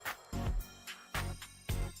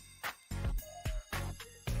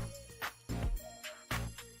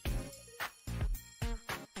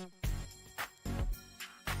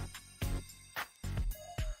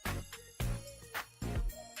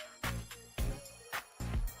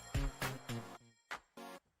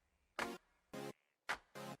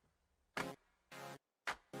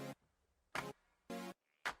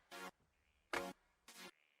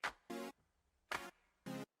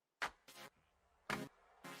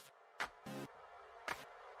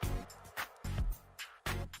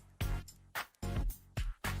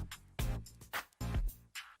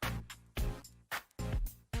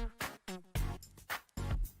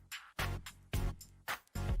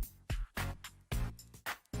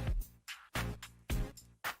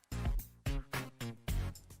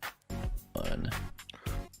1.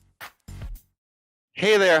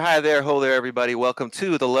 Hey there, hi there, ho there, everybody. Welcome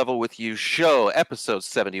to the Level With You show, episode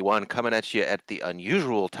 71, coming at you at the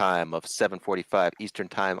unusual time of 7:45 Eastern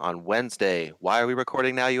Time on Wednesday. Why are we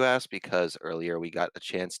recording now, you ask? Because earlier we got a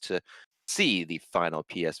chance to see the final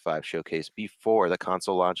PS5 showcase before the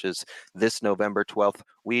console launches this November 12th.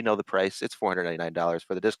 We know the price. It's $499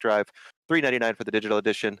 for the disc drive, $399 for the digital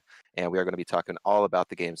edition, and we are going to be talking all about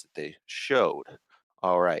the games that they showed.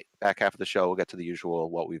 All right, back half of the show, we'll get to the usual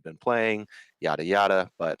what we've been playing, yada yada,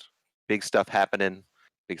 but big stuff happening,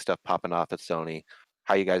 big stuff popping off at Sony.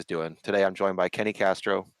 How you guys doing? Today I'm joined by Kenny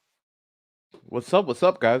Castro. What's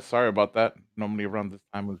up, guys? Sorry about that. Normally around this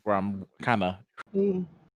time is where I'm kind of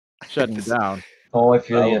shutting down. Oh, I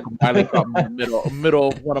feel you. Finally caught me in the middle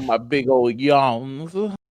of one of my big old yawns.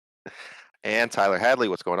 And Tyler Hadley,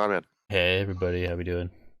 what's going on, man? Hey everybody, how we doing?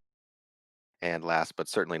 And last but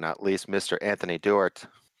certainly not least, Mr. Anthony Duart.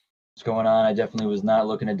 What's going on? I definitely was not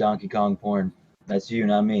looking at Donkey Kong porn. That's you,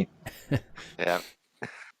 not me. Yeah.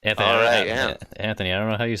 Anthony, All right, Anthony, I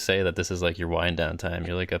don't know how you say that this is like your wind down time.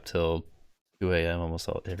 You're like up till 2 a.m. almost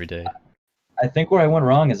every day. I think where I went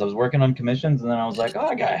wrong is I was working on commissions, and then I was like, oh,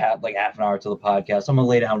 I got half an hour till the podcast. I'm going to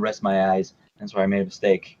lay down, rest my eyes. That's where I made a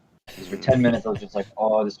mistake. Because for 10 minutes, I was just like,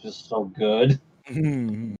 oh, this is just so good.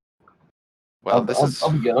 Well,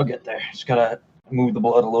 I'll be good. I'll get there. Just got to move the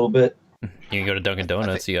blood a little bit. You can go to Dunkin'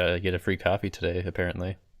 Donuts. You gotta get a free coffee today,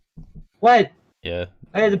 apparently. What? Yeah.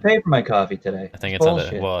 I had to pay for my coffee today. I think it's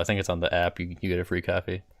bullshit. I think it's on the app. You get a free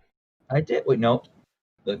coffee. I did. Wait, no.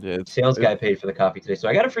 The sales guy paid for the coffee today, so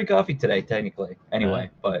I got a free coffee today, technically.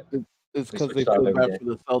 Anyway, but it's because they feel bad for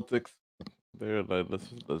the Celtics. They're like,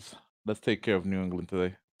 let's take care of New England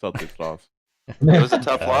today. Celtics lost. It was a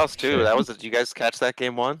tough loss too. Sure. That was. Did you guys catch that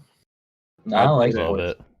game one? No, I like a little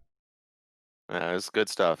bit. It was good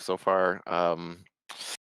stuff so far.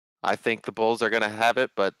 I think the Bulls are going to have it,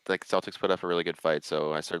 but the Celtics put up a really good fight,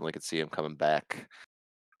 so I certainly could see them coming back.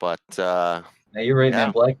 But now you're right, man.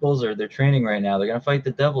 Black Bulls they're training right now. They're going to fight the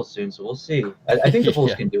Devils soon, so we'll see. I think the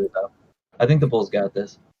Bulls can do it, though. I think the Bulls got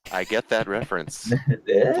this. I get that reference.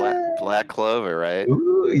 Yeah. Black Clover, right?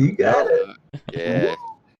 Ooh, you got it. Yeah.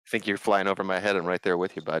 I think you're flying over my head. I'm right there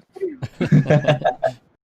with you, bud.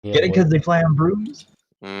 Get it because they fly on brooms?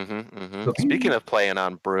 Speaking of playing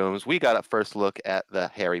on brooms, we got a first look at the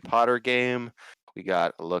Harry Potter game. We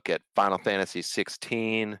got a look at Final Fantasy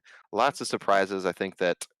 16. Lots of surprises. I think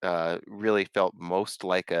that really felt most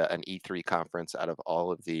like an E3 conference out of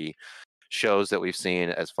all of the shows that we've seen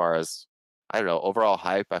as far as, I don't know, overall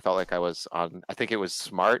hype. I felt like I think it was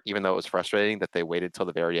smart, even though it was frustrating that they waited till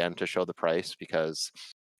the very end to show the price, because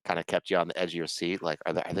kind of kept you on the edge of your seat. Like,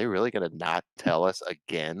 are they really going to not tell us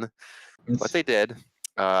again? But they did.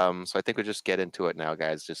 So I think we'll just get into it now,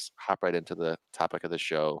 guys. Just hop right into the topic of the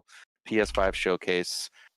show. PS5 showcase.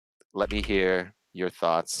 Let me hear your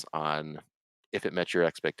thoughts on if it met your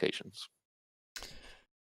expectations.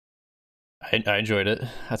 I enjoyed it.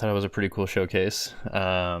 I thought it was a pretty cool showcase.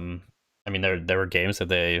 I mean, there were games that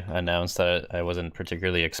they announced that I wasn't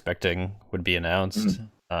particularly expecting would be announced.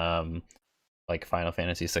 Like Final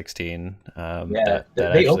Fantasy 16. Yeah,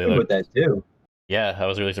 they opened with that too. Yeah, I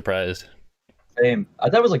was really surprised. Same. I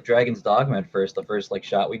thought it was like Dragon's Dogma at first. The first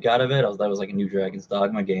shot we got of it, that was like a new Dragon's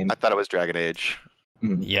Dogma game. I thought it was Dragon Age.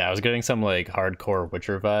 Yeah, I was getting some like hardcore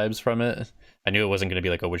Witcher vibes from it. I knew it wasn't going to be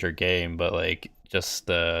like a Witcher game, but like just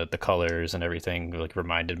the colors and everything like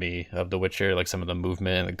reminded me of The Witcher. Like some of the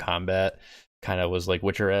movement and the combat kind of was like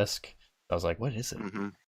Witcher-esque. I was like, what is it?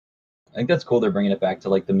 I think that's cool. They're bringing it back to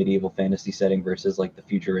like the medieval fantasy setting versus like the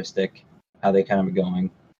futuristic, how they kind of are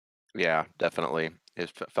going. Yeah, definitely.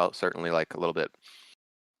 It felt certainly like a little bit,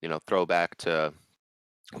 throwback to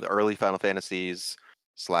the early Final Fantasies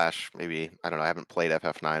 / maybe, I don't know, I haven't played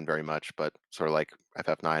FF9 very much, but sort of like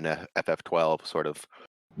FF9, FF12, sort of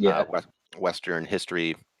Western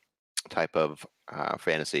history type of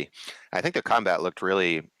fantasy. I think the combat looked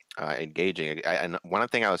really engaging. And one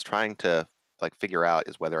thing I was trying to figure out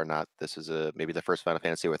is whether or not this is maybe the first Final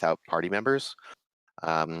Fantasy without party members.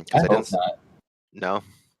 I hope not. No.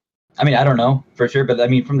 I mean, I don't know for sure, but I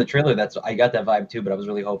mean, from the trailer, I got that vibe too. But I was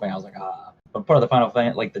really hoping. I was like, But part of the Final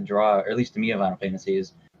Fantasy, like the draw, or at least to me, of Final Fantasy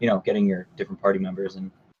is getting your different party members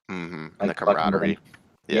and and the camaraderie.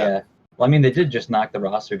 Yeah. Well, I mean, they did just knock the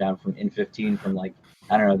roster down from in 15 from I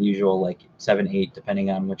don't know, the usual 7, 8, depending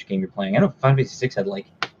on which game you're playing. I know Final Fantasy 6 had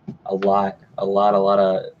a lot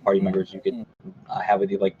of party members you could have with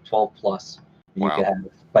you, 12 plus you could have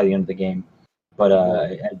by the end of the game. But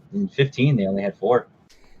in 15 they only had 4.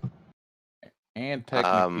 And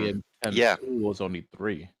technically in 10 was only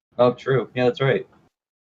 3. Oh, true. Yeah, that's right.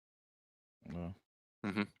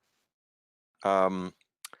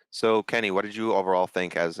 So Kenny, what did you overall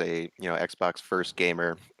think as a Xbox first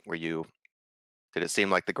gamer? Did it seem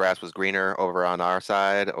like the grass was greener over on our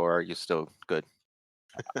side, or are you still good?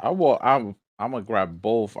 I'm gonna grab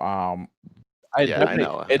both. Yeah, I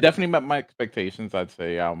know. It definitely met my expectations. I'd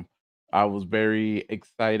say. I was very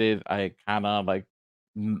excited. I kind of like,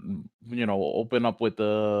 open up with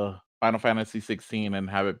the Final Fantasy 16 and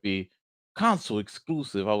have it be console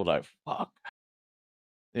exclusive. I was like, fuck,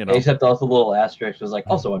 you know. Except also the little asterisk was like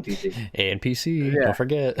also on PC. And PC, Yeah. don't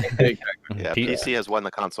forget. Yeah, P- PC has won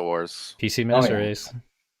the console wars. PC Master yeah. Race.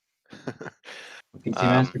 PC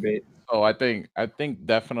Um, masturbate. So I think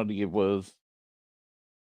definitely it was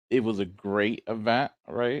a great event,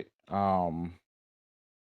 right?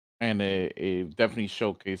 And it definitely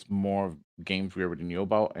showcased more of games we already knew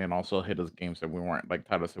about, and also hit us games that we weren't, like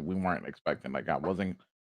Tyler said, we weren't expecting. Like I wasn't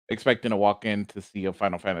expecting to walk in to see a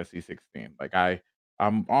Final Fantasy 16. Like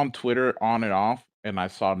I'm on Twitter on and off, and I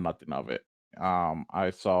saw nothing of it.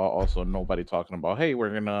 I saw also nobody talking about, hey,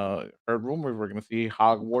 we're gonna heard rumors we're gonna see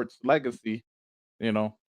Hogwarts Legacy, you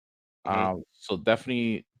know. mhm. So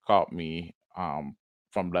definitely caught me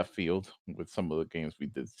from left field with some of the games we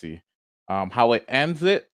did see. How it ends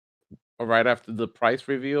it right after the price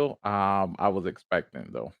reveal, I was expecting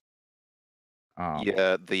though. Um,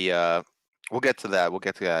 Yeah, we'll get to that. We'll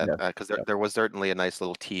get to that yeah, because yeah. there was certainly a nice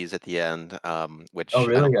little tease at the end, which Oh I don't.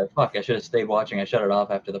 really? Yeah, fuck! I should have stayed watching. I shut it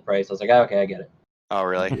off after the price. I was like, oh, okay, I get it. Oh,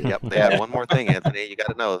 really? Yep. They had one more thing, Anthony. You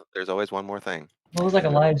got to know, there's always one more thing. Well, it was like a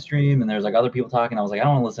live stream, and there's like other people talking. I was like, I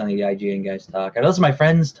don't want to listen to the IGN guys talk. I listen to my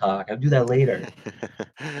friends talk. I'll do that later.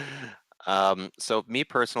 So me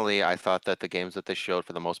personally, I thought that the games that they showed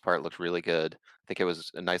for the most part looked really good. I think it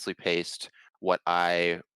was nicely paced. What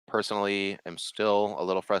I personally am still a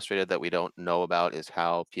little frustrated that we don't know about is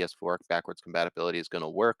how PS4 backwards compatibility is going to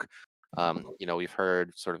work. We've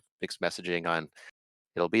heard sort of mixed messaging on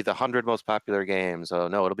it'll be the 100 most popular games. Oh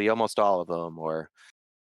no, it'll be almost all of them, or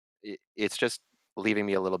it's just leaving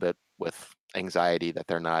me a little bit with anxiety that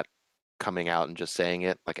they're not coming out and just saying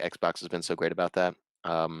it. Like Xbox has been so great about that.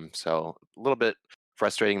 So a little bit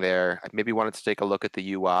frustrating there. I maybe wanted to take a look at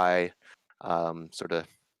the UI. Sort of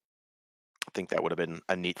think that would have been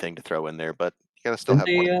a neat thing to throw in there, but you gotta still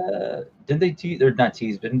Didn't have they? more. Did they tease or not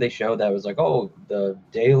tease? Didn't they show that it was like, oh, the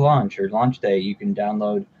day launch or launch day, you can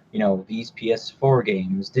download, these PS4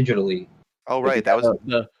 games digitally. Oh Like, right, is that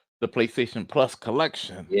was The PlayStation Plus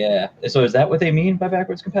collection. yeah. So is that what they mean by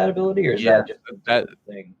backwards compatibility, or is Yeah, that just that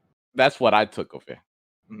a thing? that's what I took of it.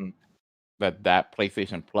 Mhm. That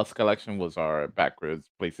PlayStation Plus collection was our backwards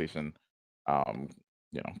PlayStation, um,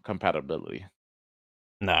 compatibility.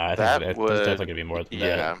 Nah, I think that there's definitely would gonna be more than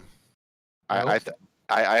that. yeah. I I I, hope th- so.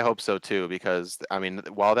 I hope so too, because I mean,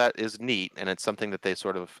 while that is neat and it's something that they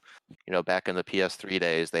sort of, back in the PS3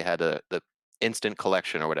 days, they had the instant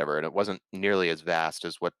collection or whatever, and it wasn't nearly as vast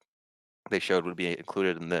as what they showed would be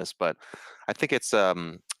included in this. But I think it's I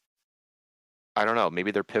don't know,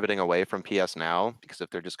 maybe they're pivoting away from PS Now, because if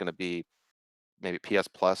they're just going to be, maybe PS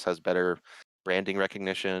Plus has better branding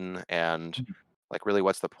recognition, and Mhm. like really,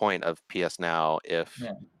 what's the point of PS Now if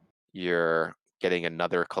Yeah. you're getting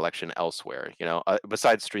another collection elsewhere,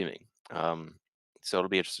 besides streaming. So it'll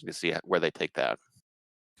be interesting to see where they take that.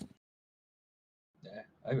 Yeah,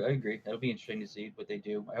 I agree. That'll be interesting to see what they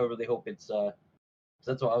do. I really hope it's 'cause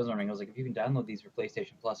that's what I was wondering. I was like, if you can download these for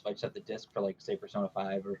PlayStation Plus, if I just have the disc for like say Persona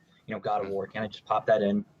 5 or God of Mhm. War, can I just pop that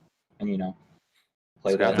in and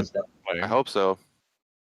play that Scott, and stuff? I hope so.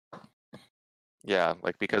 Yeah,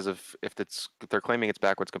 like because if they're claiming it's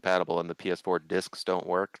backwards compatible and the PS4 discs don't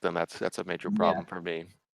work, then that's a major Yeah, problem for me.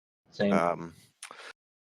 same.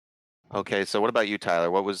 Okay, so what about you, Tyler?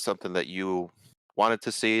 What was something that you wanted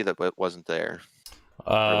to see that wasn't there,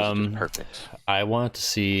 or was it just perfect? I want to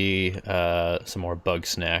see some more bug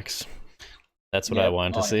snacks. That's what I Yep.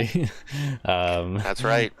 want to Oh, yeah. see. That's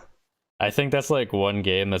right. I think that's like one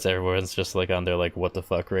game that's everyone's just like on their like what the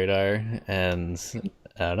fuck radar, and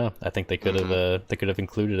I don't know. I think they could have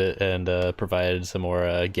included it and provided some more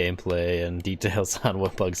gameplay and details on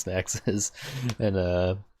what bug snacks is,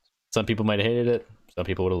 and some people might have hated it. Some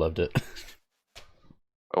people would have loved it.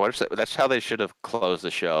 That's how they should have closed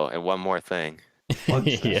the show. And one more thing.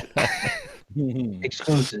 Yeah.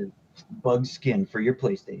 Exclusive bug skin for your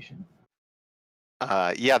PlayStation.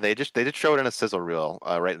 Yeah, they did show it in a sizzle reel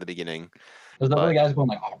right at the beginning. There's the But- other guy's going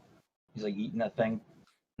like, oh, he's like eating that thing.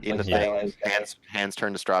 In Like the thing, stylized guy. hands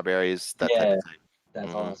turn to strawberries, that type Yeah, of thing. that's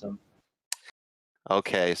Mhm. awesome.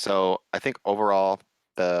 Okay, so I think overall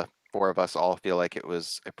the four of us all feel like it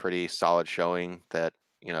was a pretty solid showing that,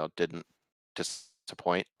 didn't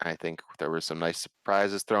disappoint. I think there were some nice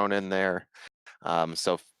surprises thrown in there.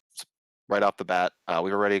 So right off the bat,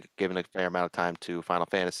 we've already given a fair amount of time to Final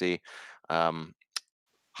Fantasy.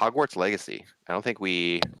 Hogwarts Legacy. I don't think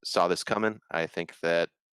we saw this coming. I think that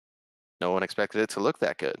no one expected it to look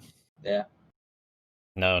that good. Yeah.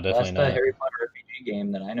 No, Last definitely not. Harry Potter RPG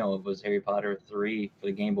game that I know of was Harry Potter 3 for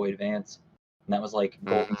the Game Boy Advance. And that was like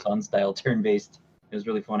Golden Sun style turn-based. It was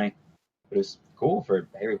really funny. But it was cool for a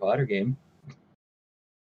Harry Potter game.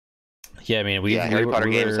 Yeah, I mean, Harry Potter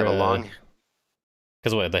games have a long.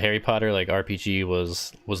 Because what, the Harry Potter like RPG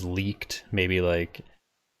was leaked maybe like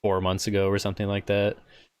 4 months ago or something like that,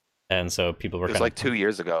 and so people were. It was like 2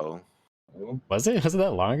 years ago. Was it? Was it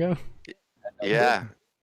that long ago? Yeah,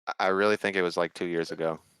 I really think it was like 2 years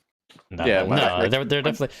ago. No, Yeah, no, they're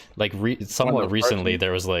definitely like somewhat recently. ones.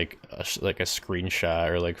 There was like a screenshot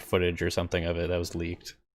or like footage or something of it that was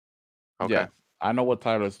leaked. Okay. Yeah, I know what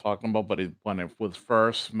Tyler's talking about, but when it was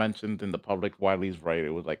first mentioned in the public, Wiley's right. It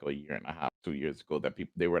was like a year and a half, 2 years ago that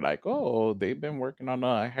they were like, "Oh, they've been working on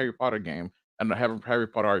a Harry Potter game and a Harry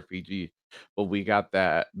Potter RPG," but we got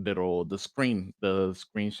that the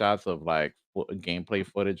screenshots of like gameplay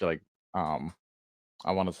footage, like I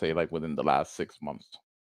want to say like within the last 6 months.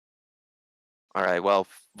 All right. Well,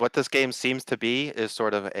 what this game seems to be is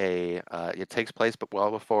sort of a. It takes place, but well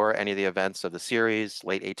before any of the events of the series,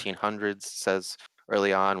 late 1800s says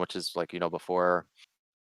early on, which is like before,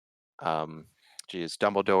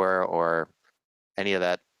 Dumbledore or any of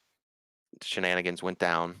that shenanigans went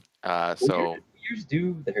down. So What years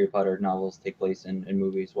do the Harry Potter novels take place in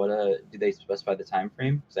movies? What do they specify the time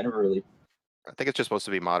frame? Because I never really. I think it's just supposed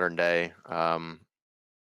to be modern day.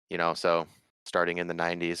 So starting in the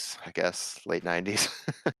 90s, I guess, late 90s.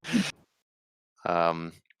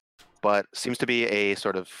 But seems to be a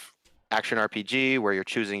sort of action RPG where you're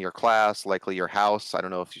choosing your class, likely your house. I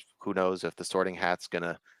don't know who knows if the Sorting Hat's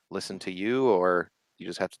gonna listen to you or you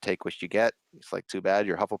just have to take what you get. It's like, too bad,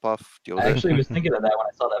 you're Hufflepuff. Deal with I it. actually was thinking of that when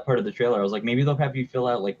I saw that part of the trailer. I was like, maybe they'll have you fill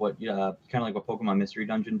out like what, kind of like what Pokemon Mystery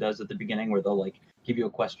Dungeon does at the beginning, where they'll like give you a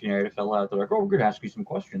questionnaire to fill out. They're like, oh, we're gonna ask you some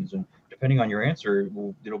questions, and depending on your answer,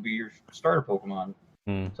 it'll be your starter Pokemon.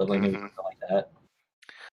 So like maybe something like that.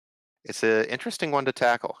 It's an interesting one to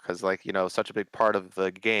tackle because, like, such a big part of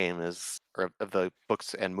the game or of the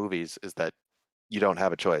books and movies is that you don't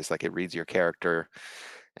have a choice. Like, it reads your character,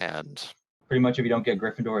 and Pretty much, if you don't get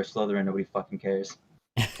Gryffindor or Slytherin, nobody fucking cares.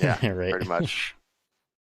 yeah, Right. pretty much.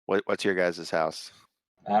 What's your guys' house?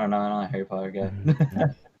 I don't know. I'm not a Harry Potter guy.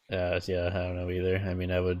 Yeah, I don't know either. I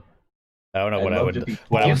mean, I don't know I'd what I love would. to be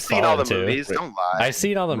What I You've would seen fall all the into. movies. Don't lie. I've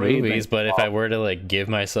seen all the Raven. movies, but if I were to like give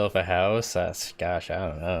myself a house, gosh, I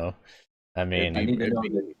don't know. I mean, I need to know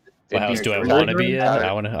that. what house do I Slytherin? want to be in?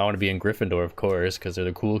 Slytherin? I want to be in Gryffindor, of course, because they're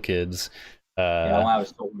the cool kids. Yeah, I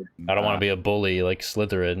was told. I don't want to be a bully like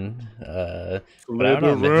Slytherin. But I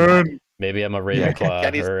don't know. Maybe I'm a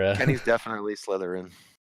Ravenclaw, Kenny's definitely Slytherin.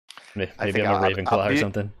 maybe think I'm a I'll Ravenclaw or be-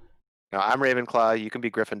 something. No, I'm Ravenclaw. You can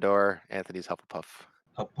be Gryffindor. Anthony's Hufflepuff.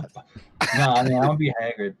 No, I mean I want to be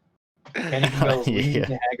Hagrid. Kenny can go Yeah. leave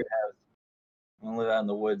the Hagrid house. I'm gonna live out in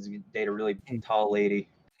the woods and date a really tall lady.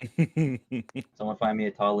 Someone find me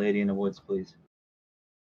a tall lady in the woods, please.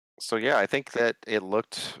 So yeah, I think that it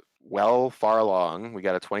looked far along. We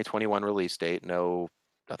got a 2021 release date.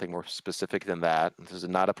 Nothing more specific than that. This is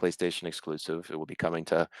not a PlayStation exclusive. It will be coming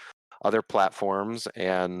to other platforms,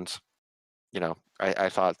 and I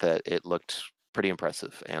thought that it looked pretty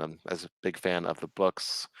impressive. And as a big fan of the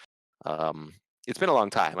books, it's been a long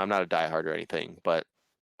time. I'm not a diehard or anything, but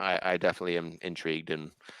I definitely am intrigued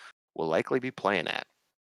and will likely be playing it.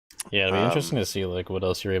 Yeah, it'll be interesting to see like what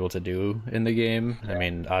else you're able to do in the game. I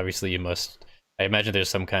mean, obviously I imagine there's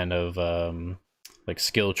some kind of like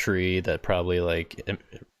skill tree that probably like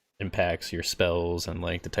impacts your spells and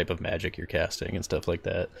like the type of magic you're casting and stuff like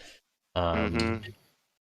that. And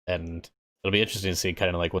it'll be interesting to see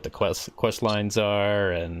kind of like what the quest lines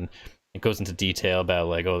are, and it goes into detail about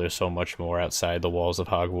like, oh, there's so much more outside the walls of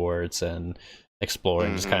Hogwarts and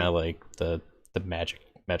exploring just kind of like the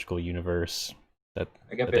magical universe that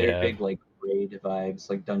I got that they very have. big like raid vibes,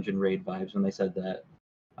 like dungeon raid vibes when they said that.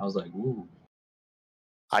 I was like, ooh.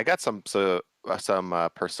 I got some Persona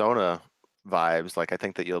vibes. Like, I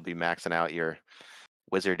think that you'll be maxing out your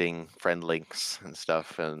wizarding friend links and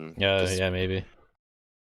stuff, and Yeah, maybe.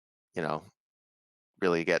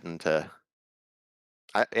 Really getting to.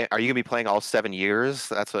 Are you gonna be playing all 7 years?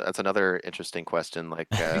 That's another interesting question. Like,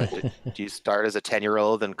 do you start as a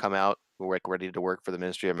 10-year-old and come out like ready to work for the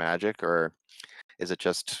Ministry of Magic, or is it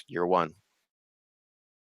just year one?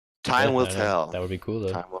 Time will tell. That would be cool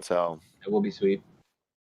though. Time will tell. It will be sweet.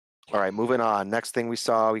 All right, moving on. Next thing we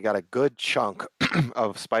saw, we got a good chunk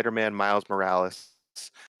of Spider-Man Miles Morales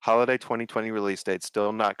dates. Holiday 2020 release date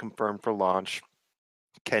still not confirmed for launch.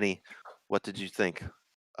 Kenny, what did you think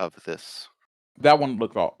of this? That one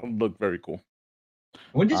looked very cool.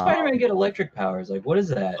 When did Uh, Spider-Man get electric powers? Like, what is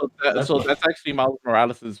that? That's actually Miles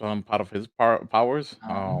Morales' part of his powers.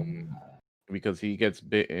 Um, Because he gets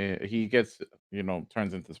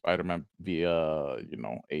turns into Spider-Man via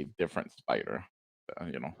a different spider. A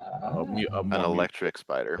An more electric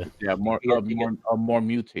spider. a more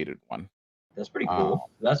mutated one. That's pretty cool.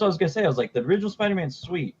 That's what I was gonna say. I was like, the original Spider-Man's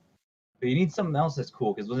sweet, but you need something else that's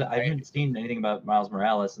cool because I haven't seen anything about Miles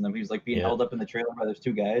Morales, and then he was like being held up in the trailer by those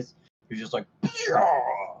two guys. He was just like,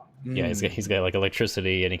 yeah, he's got like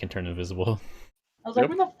electricity and he can turn invisible. I was like,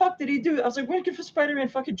 when the fuck did he do? I was like, when could Spider-Man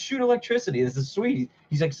fucking shoot electricity? This is sweet.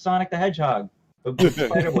 He's like Sonic the Hedgehog, but with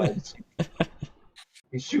spider webs.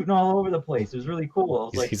 He's shooting all over the place. It was really cool. I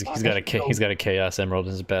was like, he's got a Chaos Emerald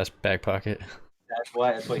in his back pocket. That's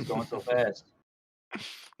why he's going so fast.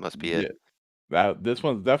 Must be it. This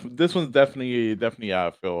one's definitely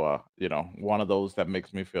I feel one of those that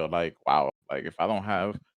makes me feel like, wow, like if I don't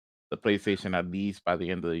have the PlayStation at least by the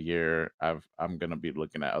end of the year, I'm gonna be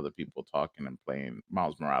looking at other people talking and playing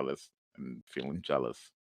Miles Morales and feeling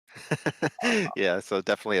jealous. Yeah, so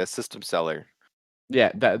definitely a system seller.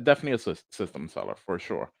 Yeah, definitely a system seller for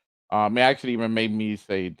sure. It actually even made me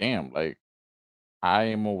say, damn, like I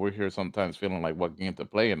am over here sometimes feeling like what game to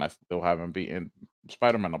play, and I still haven't beaten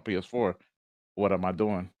Spider-Man on PS4. What am I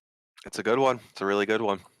doing? It's a good one. It's a really good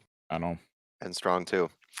one. I know. And strong too.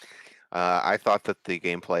 I thought that the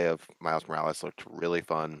gameplay of Miles Morales looked really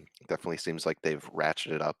fun. Definitely seems like they've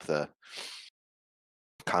ratcheted up the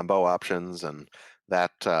combo options, and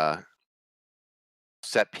that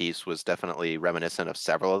set piece was definitely reminiscent of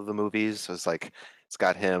several of the movies. It's like it's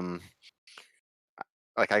got him.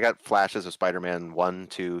 Like I got flashes of Spider-Man 1,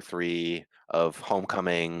 2, 3, of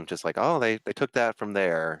Homecoming. Just like, oh, they took that from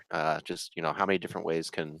there. Just how many different ways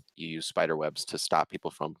can you use spider webs to stop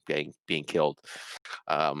people from being killed?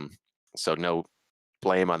 So no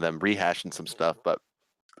blame on them rehashing some stuff, but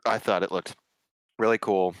I thought it looked really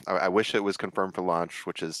cool. I wish it was confirmed for launch,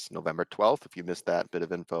 which is November 12th. If you missed that bit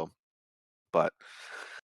of info, but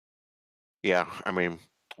yeah, I mean,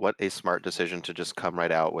 what a smart decision to just come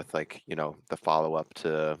right out with like the follow up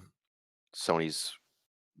to Sony's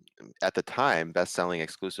at the time best-selling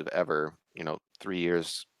exclusive ever. 3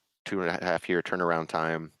 years, 2.5 year turnaround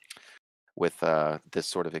time with this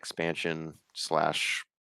sort of expansion slash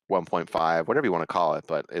 1.5, whatever you want to call it,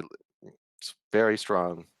 but it's very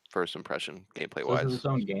strong first impression gameplay wise. So this is its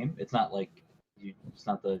own game. It's not like it's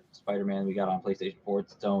not the Spider-Man we got on PlayStation 4.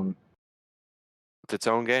 It's its own. It's its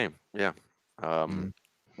own game. Yeah.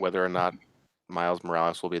 Whether or not Miles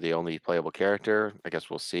Morales will be the only playable character, I guess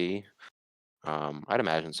we'll see. I'd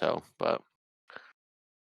imagine so, but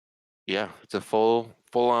yeah, it's a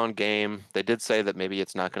full-on game. They did say that maybe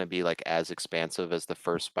it's not going to be like as expansive as the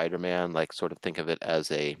first Spider-Man, like sort of think of it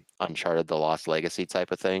as a Uncharted: The Lost Legacy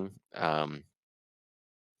type of thing.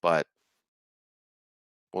 But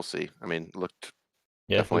we'll see. I mean, looked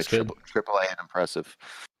definitely triple A and impressive.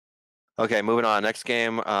 Okay, moving on. Next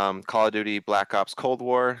game, Call of Duty Black Ops Cold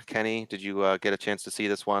War. Kenny, did you get a chance to see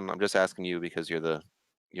this one? I'm just asking you because you're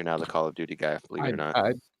now the Call of Duty guy, believe it or not.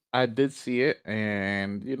 I did see it,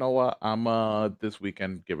 and you know what? I'm this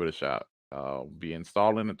weekend give it a shot. I'll be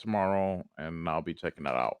installing it tomorrow, and I'll be checking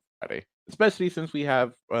it out Friday. Especially since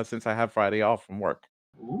I have Friday off from work.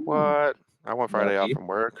 Ooh. What? I want Friday off from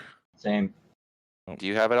work. Same. Do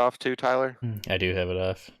you have it off too, Tyler? I do have it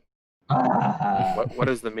off. What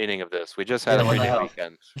is the meaning of this? We just had a free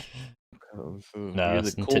weekend. You're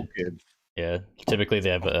the cool kids. Yeah, typically they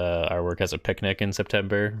have our work has a picnic in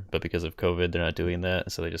September, but because of COVID, they're not doing that,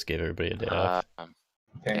 so they just gave everybody a day off.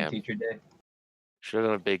 Parent teacher day. Should have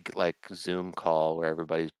done a big like Zoom call where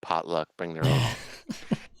everybody's potluck, bring their own.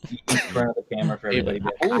 Each front of the camera for everybody.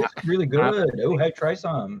 Oh, it's really good. Oh, hey, try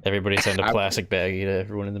some. Everybody send a plastic baggie to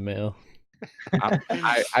everyone in the mail.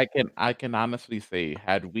 I can honestly say,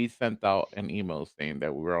 had we sent out an email saying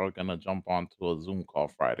that we were all gonna jump onto a Zoom call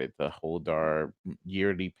Friday to hold our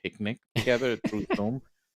yearly picnic together through Zoom,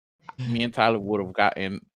 me and Tyler would have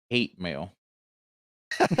gotten hate mail.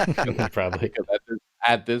 Probably because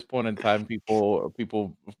at this point in time,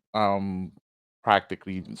 people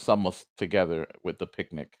practically sum us together with the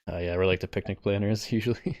picnic. Yeah, we're like the picnic planners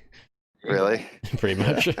usually. Really? Pretty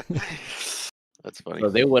much. That's funny. So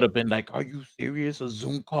they would have been like, "Are you serious? A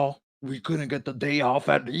Zoom call? We couldn't get the day off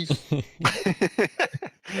at least."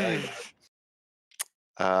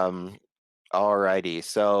 Alrighty.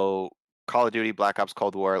 So Call of Duty Black Ops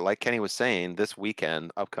Cold War, like Kenny was saying, this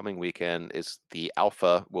weekend, upcoming weekend, is the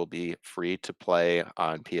alpha will be free to play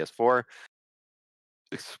on PS4.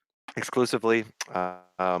 exclusively.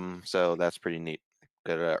 So that's pretty neat.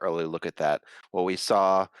 Get an early look at that. What we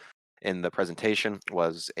saw in the presentation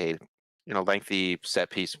was a lengthy set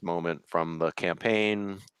piece moment from the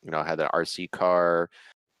campaign. Had an RC car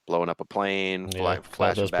blowing up a plane, Yeah, that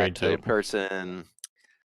flashing was back pretty to a dope. person.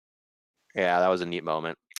 Yeah, that was a neat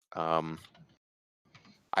moment.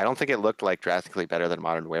 I don't think it looked like drastically better than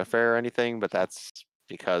Modern Warfare or anything, but that's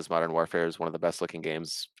because Modern Warfare is one of the best looking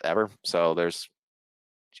games ever. So there's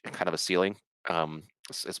kind of a ceiling,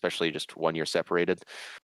 especially just 1 year separated.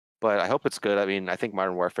 But I hope it's good. I mean, I think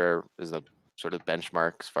Modern Warfare is a sort of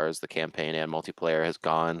benchmark as far as the campaign and multiplayer has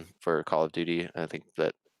gone for Call of Duty. I think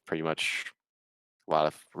that pretty much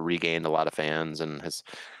regained a lot of fans and has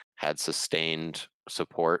had sustained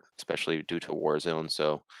support, especially due to Warzone.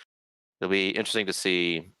 So it'll be interesting to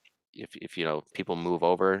see if people move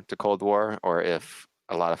over to Cold War or if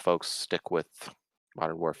a lot of folks stick with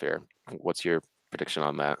Modern Warfare. What's your prediction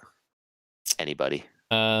on that? Anybody?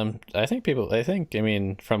 I think, I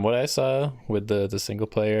mean, from what I saw with the single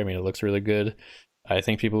player, I mean, it looks really good. I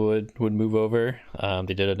think people would move over.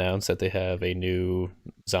 They did announce that they have a new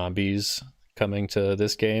zombies coming to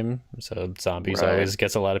this game, so zombies Right. always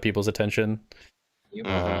gets a lot of people's attention. You-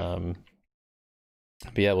 Mhm.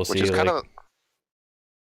 But yeah, we'll Which see. is kind Like, of.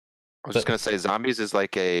 I was just gonna say, Zombies is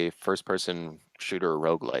like a first-person shooter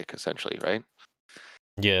roguelike, essentially, right?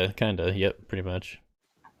 yeah, kind of. Yep, pretty much.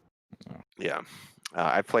 Yeah,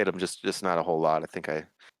 I played them just not a whole lot. I think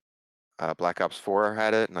Black Ops 4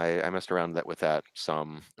 had it, and I messed around with that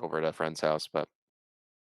some over at a friend's house. But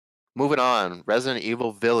moving on, Resident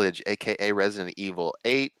Evil Village, aka Resident Evil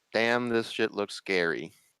 8. Damn, this shit looks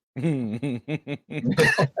scary. It's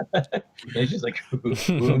just like,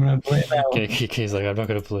 ooh, I'm gonna play that one. He's like, I'm not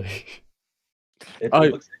gonna play. It Oh,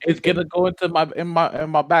 looks like it's gonna go into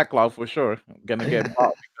my backlog for sure. I'm gonna get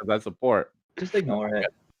bought because I support. just ignore it.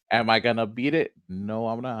 Am I gonna beat it? No,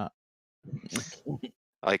 I'm not.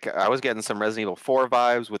 Like I was getting some Resident Evil 4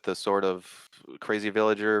 vibes with the sort of crazy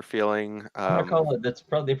villager feeling. I'm gonna call it. That's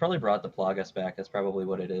probably they probably brought the Plagas back. That's probably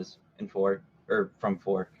what it is in 4 or from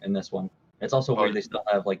 4 in this one. It's also Oh, weird they still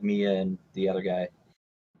have like Mia and the other guy.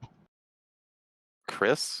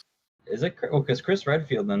 Chris. Is it? Oh, because Chris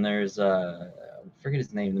Redfield. Then there's I forget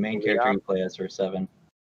his name. The main character you play as for 7.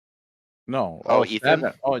 No. Oh, Ethan?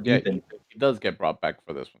 7. Oh, yeah. Ethan. He does get brought back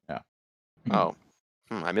for this one. Yeah. Oh,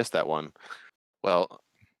 I missed that one. Well,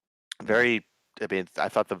 I mean, I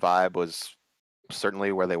thought the vibe was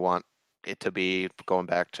certainly where they want it to be, going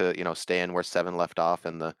back to staying where 7 left off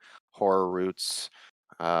and the horror roots.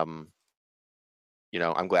 I'm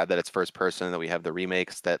glad that it's first person, that we have the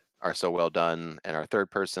remakes that are so well done, and our third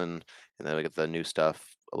person, and then we get the new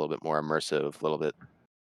stuff a little bit more immersive, a little bit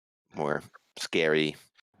more scary.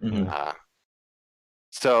 Mhm.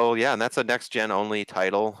 So yeah, and that's a next gen only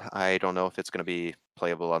title. I don't know if it's going to be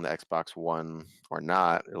playable on the Xbox One or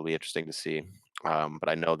not. It'll be interesting to see. But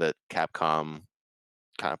I know that Capcom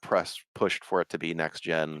kind of pushed for it to be next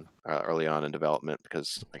gen early on in development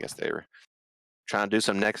because I guess they were trying to do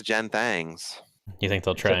some next gen things. You think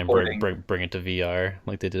they'll try and bring it to VR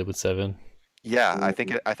like they did with 7? Yeah, I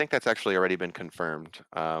think that's actually already been confirmed.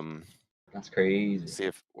 That's crazy. See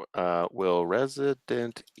if will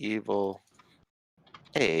Resident Evil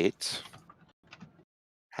 8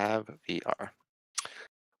 have VR?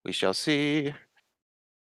 We shall see.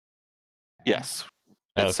 Yes,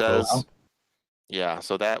 it Oh, says. cool. Yeah,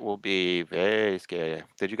 so that will be very scary.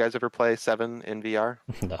 Did you guys ever play 7 in VR?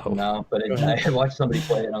 No. No, but I watched somebody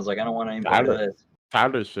play it and I was like, I don't want any part of this.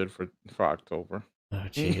 Tyler should for October. Oh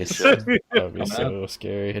jeez, should. that would be Coming so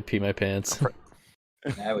scary. I'd pee my pants.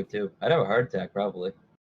 I would too. I'd have a heart attack probably.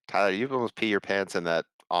 Tyler, you almost pee your pants in that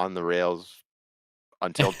on the rails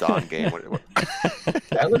until dawn game.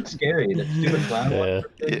 That looks scary. That stupid clown one Yeah. for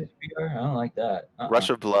VR. I don't like that. Rush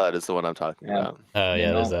of Blood is the one I'm talking Yeah. about. Oh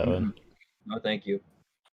yeah, there's that one. No, thank you.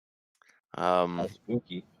 Um, That's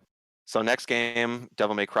spooky. so next game,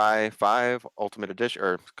 Devil May Cry 5 Ultimate Edition,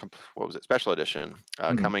 or what was it? Special Edition,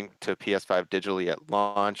 coming to PS5 digitally at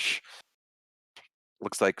launch.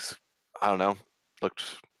 Looks like, I don't know, looked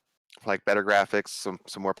like better graphics, some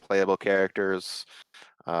more playable characters.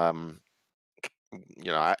 It's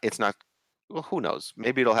not. Well, who knows?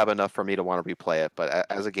 Maybe it'll have enough for me to want to replay it. But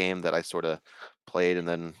as a game that I sort of played and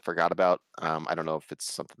then forgot about, I don't know if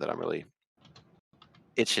it's something that I'm really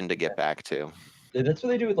itching to get back to. That's what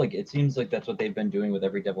they do with it seems like that's what they've been doing with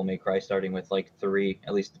every Devil May Cry, starting with 3.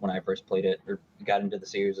 At least when I first played it or got into the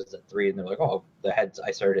series, it's at 3, and they're like, oh,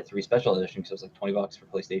 I started at 3 Special Edition because it was like $20 for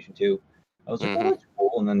PlayStation 2. I was like, oh, that's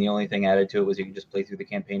cool. And then the only thing added to it was you could just play through the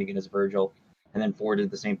campaign again as Virgil, and then 4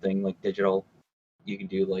 did the same thing, like digital. You can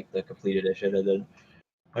do the complete edition, and then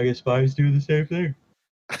I guess 5's doing the same thing.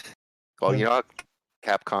 Well, Yeah. you know, how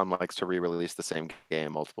Capcom likes to re-release the same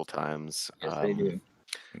game multiple times. Yes, they do.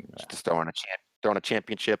 Just throwing a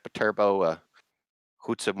championship, a turbo, a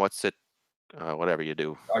hoots and what's it, whatever you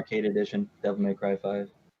do. Arcade edition, Devil May Cry 5.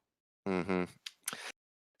 Mm-hmm.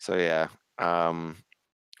 So yeah,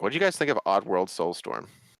 what do you guys think of Oddworld Soulstorm?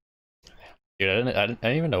 Dude, I didn't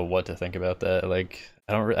even know what to think about that. Like,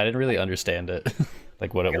 I didn't really understand it,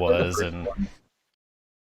 like what it was, and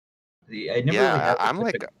I never really had I'm such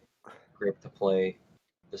like, a grip to play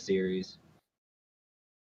the series.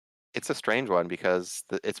 it's a strange one because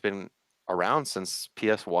it's been around since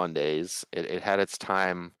PS1 days. It had its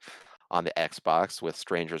time on the Xbox with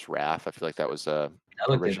Stranger's Wrath. I feel like that was a That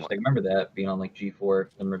looked original. interesting. I remember that being on like G4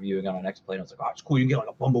 and reviewing on an X-Plane. I was like, oh, it's cool. You get like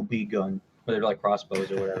a bumblebee gun, or they're like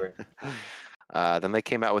crossbows or whatever. Then they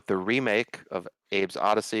came out with the remake of Abe's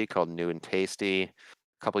Odyssey called New and Tasty a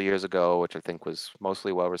couple years ago, which I think was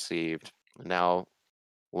mostly well received. Now,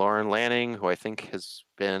 Lauren Lanning, who I think has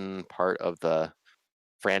been part of the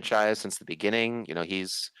franchise since the beginning, you know,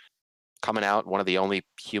 he's coming out, one of the only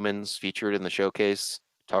humans featured in the showcase,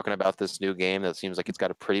 talking about this new game that seems like it's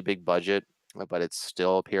got a pretty big budget, but it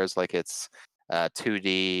still appears like it's a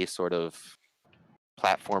 2D sort of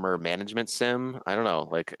platformer management sim. I don't know,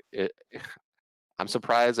 like it. I'm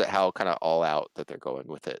surprised at how kind of all out that they're going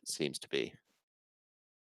with it seems to be.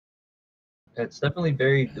 It's definitely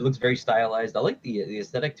it looks very stylized. I like the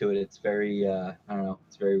aesthetic to it. It's very, I don't know,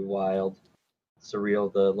 it's very wild,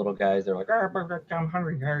 surreal. The little guys, they're like, I'm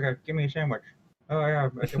hungry. Give me a sandwich. Oh yeah,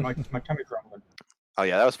 my tummy's rumbling. Oh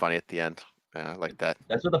yeah, that was funny at the end. I like that.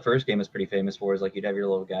 That's what the first game is pretty famous for. Is like you'd have your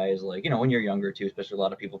little guys, like, you know, when you're younger too. Especially a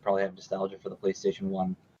lot of people probably have nostalgia for the PlayStation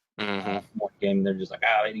 1 one game. They're just like,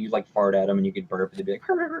 you like fart at them and you could burp and they'd be like,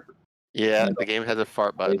 yeah, the game has a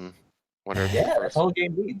fart button. Yeah, that's all the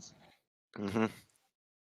game needs.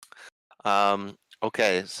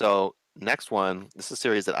 Okay, so next one. This is a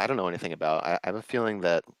series that I don't know anything about. I have a feeling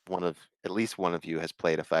that at least one of you has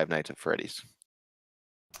played a Five Nights at Freddy's.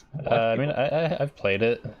 I mean, I've played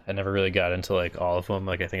it. I never really got into like all of them.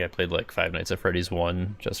 Like I think I played like Five Nights at Freddy's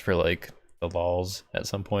 1 just for like the balls at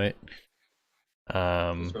some point.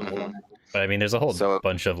 But I mean, there's a whole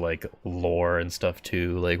bunch of like lore and stuff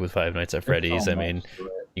too, like with Five Nights at Freddy's. I mean,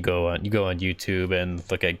 you go on YouTube and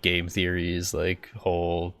look at game theories, like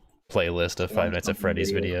whole playlist of Five Nights at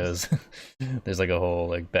Freddy's videos. There's like a whole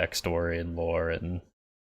like backstory and lore and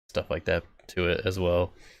stuff like that to it as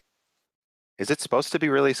well. Is it supposed to be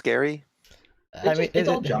really scary? I mean, it's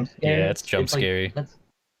all jump scary. Yeah, it's jump scary.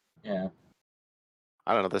 Yeah.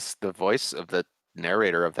 I don't know. The voice of the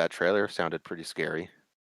narrator of that trailer sounded pretty scary.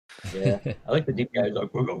 Yeah, I like the deep guy. He's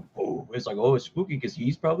like, it's like, oh, it's spooky because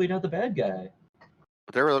he's probably not the bad guy.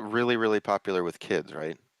 But they're really, really popular with kids,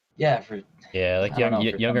 right? Yeah, like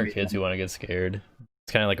younger kids who want to get scared.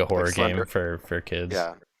 It's kind of like a horror game for kids.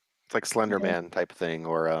 Yeah, it's like Slender Man type thing.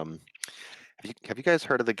 Or have you guys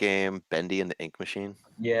heard of the game Bendy and the Ink Machine?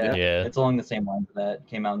 Yeah, it's along the same lines of that.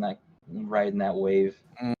 Came out in that wave.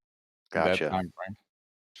 Gotcha.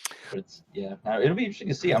 But it's it'll be interesting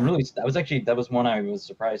to see. That was one I was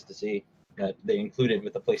surprised to see that they included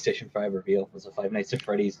with the PlayStation 5 reveal. Was a Five Nights at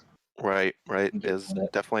Freddy's. Right. Is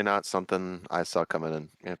definitely not something I saw coming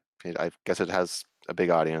in. I guess it has a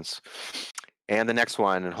big audience. And the next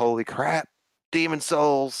one, and holy crap, Demon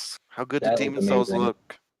Souls! How good did Demon Souls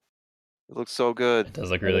look? It looks so good. It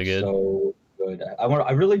does look really good. So good.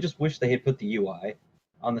 I really just wish they had put the UI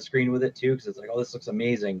on the screen with it too, because it's like, oh, this looks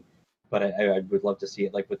amazing. But I would love to see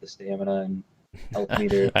it like with the stamina and health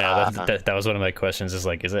meter. I know that was one of my questions. Is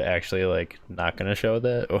like, is it actually like not going to show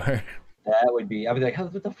that, or that would be? I'd be like,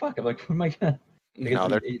 what the fuck? I'm like, what am I gonna? No,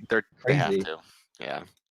 they have to. Yeah.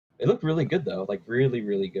 It looked really good though, like really,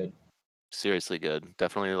 really good. Seriously good.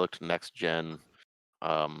 Definitely looked next gen.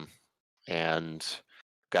 And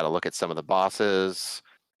got to look at some of the bosses.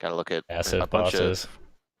 Got to look at massive bosses.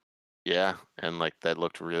 Yeah, and like that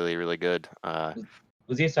looked really, really good.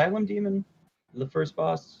 Was the Asylum Demon the first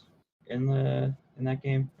boss in that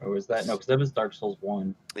game, or was that no? Because that was Dark Souls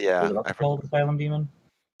 1. Yeah, was it called Asylum Demon?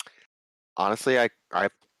 Honestly, I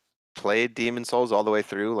played Demon Souls all the way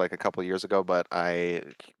through like a couple years ago, but I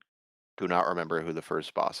do not remember who the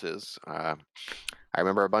first boss is. I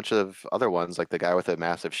remember a bunch of other ones, like the guy with a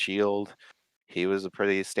massive shield. He was a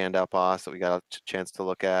pretty standout boss that we got a chance to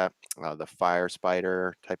look at. The fire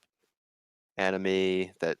spider type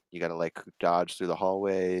enemy that you gotta like dodge through the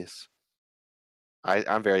hallways.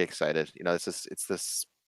 I'm very excited. You know, it's this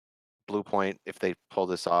Blue Point. If they pull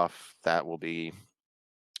this off, that will be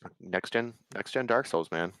next gen Dark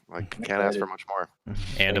Souls, man. Like, can't ask for much more.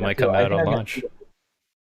 And it might come out on launch.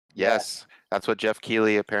 Yes, That's what Jeff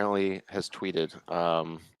Keighley apparently has tweeted.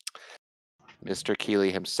 Mr.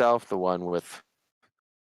 Keighley himself, the one with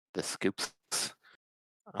the scoops,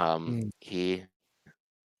 he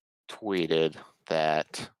tweeted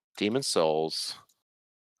that Demon's Souls,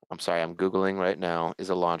 I'm sorry, I'm Googling right now, is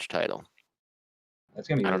a launch title. That's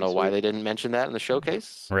gonna be. I don't really know why sweet. they didn't mention that in the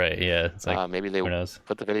showcase. Right, yeah. It's like, Maybe they who knows?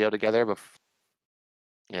 put the video together, but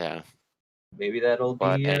yeah. Maybe that'll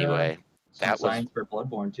But be anyway, some that was signs for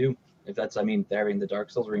Bloodborne too. If that's, I mean, they're having the Dark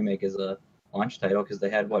Souls remake as a launch title because they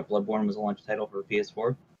had what Bloodborne was a launch title for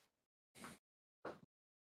PS4.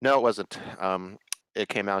 no, it wasn't. It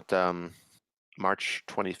came out March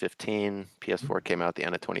 2015. PS4 came out at the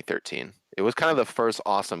end of 2013. It was kind of the first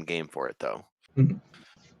awesome game for it, though.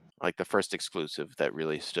 Like the first exclusive that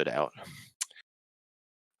really stood out.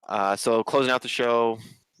 So closing out the show,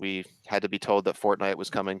 we had to be told that Fortnite was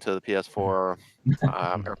coming to the PS4 or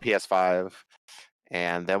PS5,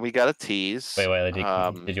 and then we got a tease. Wait,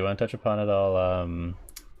 did you want to touch upon it all?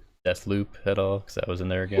 Deathloop at all? Because that was in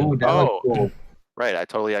there again. Ooh, that looks cool. Right, I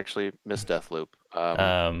totally actually missed Deathloop.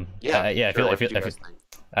 Yeah, sure,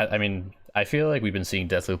 I mean, I feel like we've been seeing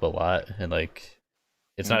Deathloop a lot, and like,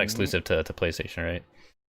 it's not exclusive to PlayStation, right?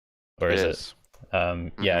 Or is it?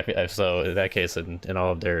 Yeah. So in that case, in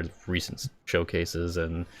all of their recent showcases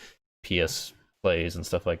and PS plays and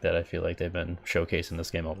stuff like that, I feel like they've been showcasing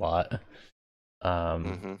this game a lot.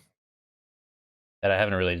 And I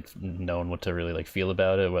haven't really known what to really like feel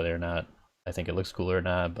about it, whether or not I think it looks cool or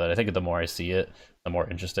not. But I think the more I see it, the more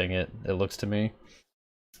interesting it looks to me.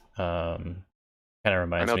 Kind of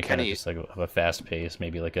reminds me kind of just like of a fast pace,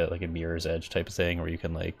 maybe like a Mirror's Edge type of thing, where you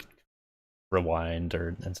can like rewind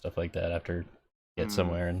and stuff like that after you get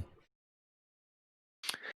somewhere. And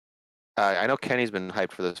I know Kenny's been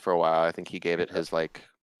hyped for this for a while. I think he gave it his like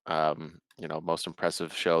most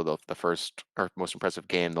impressive show, the first or most impressive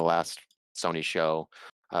game, the last Sony show.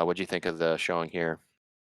 What do you think of the showing here?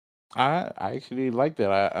 I actually liked it.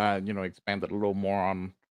 I expanded a little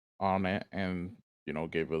more on it, and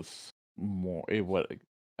gave us more.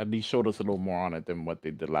 At least showed us a little more on it than what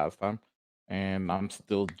they did last time, and I'm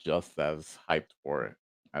still just as hyped for it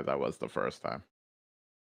as I was the first time.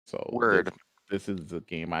 So Word. This is a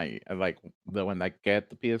game I like. When I get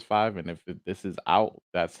the PS5, and if this is out,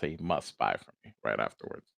 that's a must buy for me right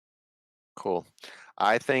afterwards. Cool.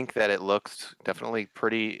 I think that it looks definitely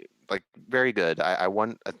pretty, like, very good. I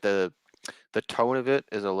want the tone of it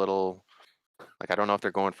is a little like, I don't know if they're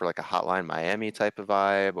going for like a Hotline Miami type of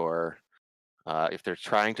vibe, or if they're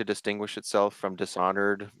trying to distinguish itself from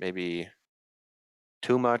Dishonored, maybe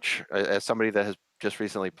too much. As somebody that has just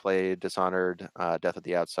recently played Dishonored, Death of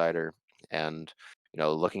the Outsider, and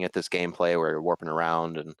looking at this gameplay where you're warping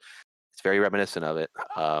around, and it's very reminiscent of it.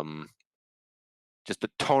 Just the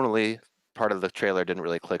tonally part of the trailer didn't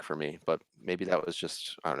really click for me, but maybe that was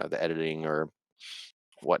just, I don't know, the editing or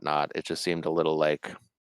whatnot. It just seemed a little like,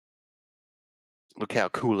 look how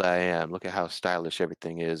cool I am, look at how stylish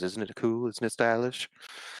everything is. Isn't it cool? Isn't it stylish?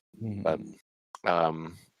 But I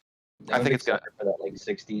think it's got for that like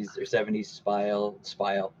 60s or 70s spy.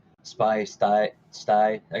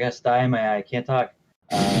 I got sty in my eye. Can't talk.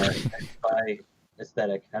 Spy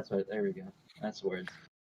aesthetic. That's what. There we go. That's the word.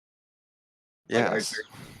 Yes.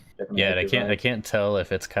 Yeah, I can't tell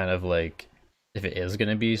if it's kind of like, if it is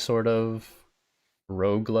gonna be sort of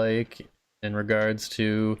roguelike in regards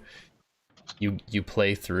to you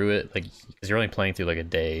play through it, like, because you're only playing through like a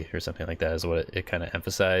day or something like that is what it kind of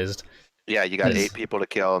emphasized. Yeah, you got 8 people to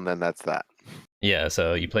kill, and then that's that. Yeah,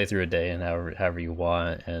 so you play through a day and however you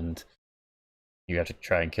want, and you have to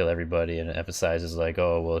try and kill everybody, and it emphasizes like,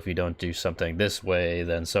 oh, well, if you don't do something this way,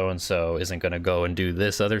 then so and so isn't gonna go and do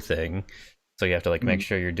this other thing. So you have to like make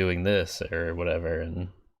sure you're doing this or whatever. And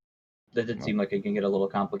that did seem like it can get a little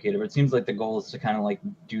complicated, but it seems like the goal is to kind of like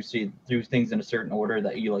do things in a certain order,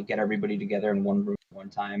 that you like get everybody together in one room at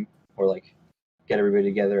one time, or like get everybody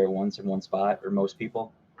together at once in one spot, or most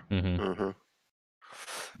people.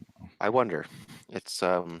 I wonder. It's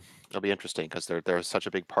it'll be interesting because they're such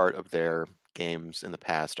a big part of their games in the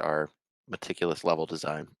past are meticulous level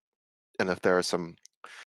design, and if there are some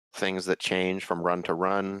things that change from run to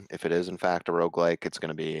run, if it is in fact a roguelike, it's going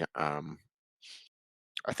to be I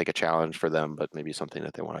think a challenge for them, but maybe something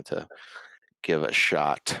that they wanted to give a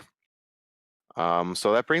shot.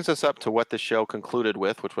 So that brings us up to what the show concluded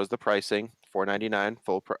with, which was the pricing: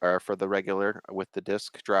 $4.99 for the regular with the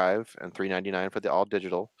disc drive, and $3.99 for the all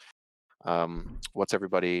digital. What's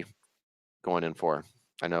everybody going in for?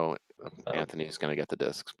 I know Anthony's going to get the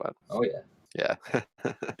discs, but oh yeah.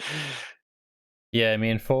 Yeah, I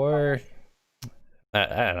mean, I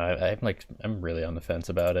don't know. I'm really on the fence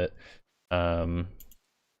about it.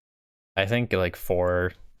 I think like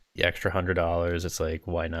for the extra $100, it's like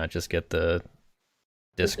why not just get the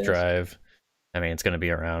disc disc. drive? I mean, it's going to be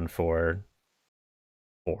around for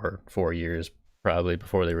 4 years probably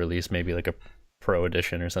before they release maybe like a pro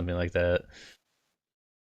edition or something like that.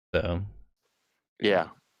 So Yeah.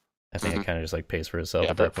 I think Mhm. it kind of just like pays for itself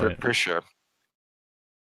Yeah, at that for point. for sure.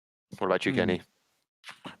 What about you, Hmm. Kenny?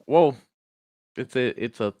 Well, it's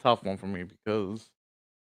a tough one for me because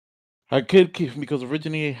I could keep because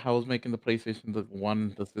originally I was making the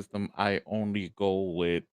PlayStation the system I only go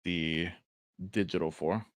with the digital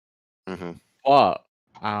for. Hmm. But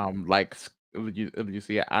like you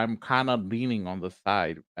see, I'm kind of leaning on the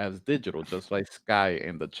side as digital, just like Sky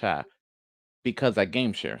in the chat, because I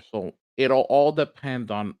game share. So it'll all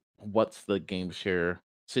depend on what's the game share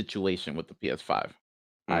situation with the PS5.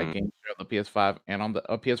 I Hmm. game share on the PS5 and on the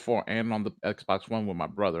PS4 and on the Xbox One with my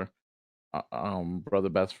brother, brother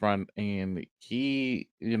best friend, and he,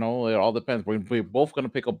 it all depends. We're both gonna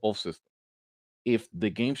pick up both systems. If the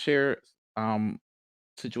game share um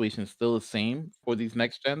situation is still the same for these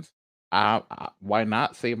next gens, why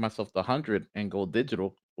not save myself the 100 and go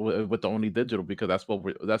digital with the only digital because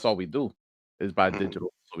that's all we do is buy Hmm.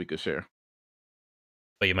 digital so we could share.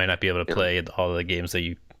 But you might not be able to Yeah. play all the games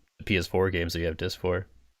the PS4 games that you have disc for.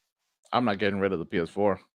 I'm not getting rid of the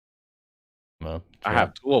PS4. Well, I true.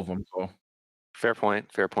 have 2 of them, so Fair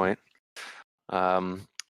point. Fair point.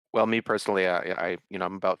 Well, me personally, I'm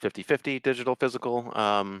about 50-50 digital, physical.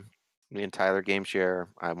 Me and Tyler game share.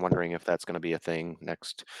 I'm wondering if that's going to be a thing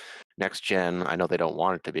next gen. I know they don't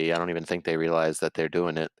want it to be. I don't even think they realize that they're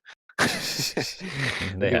doing it.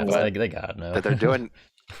 They doing have what? they got no. That they're doing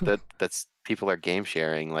that's people are game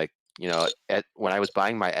sharing. Like, when I was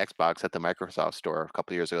buying my Xbox at the Microsoft store a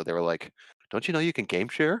couple years ago, they were like, "Don't you know you can game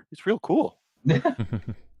share? It's real cool." yeah.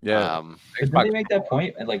 Didn't Xbox they make that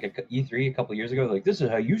point at like E3 a couple years ago? Like, this is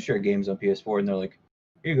how you share games on PS4, and they're like,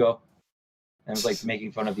 here you go. And it was like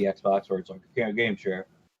making fun of the Xbox, where it's like, okay, game share.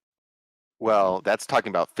 Well, that's talking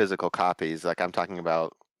about physical copies. Like, I'm talking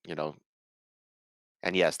about,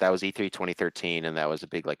 and yes, that was E3 2013, and that was a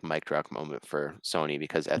big like mic drop moment for Sony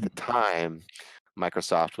because at the time,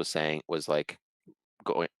 Microsoft was like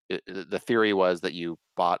going. The theory was that you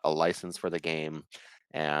bought a license for the game,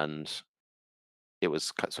 and it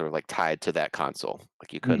was sort of like tied to that console.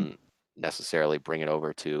 Like you couldn't necessarily bring it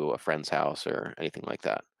over to a friend's house or anything like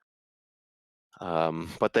that.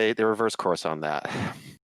 But they reverse course on that.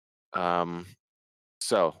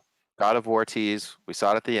 So God of War tease, we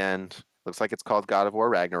saw it at the end. Looks like it's called God of War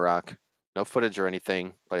Ragnarok. No footage or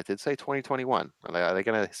anything, but it did say 2021. Are they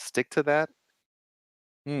going to stick to that?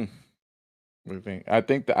 Hmm. What do you think? I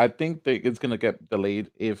think that it's gonna get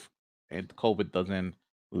delayed if COVID doesn't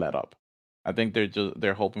let up. I think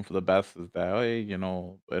they're hoping for the best is that hey,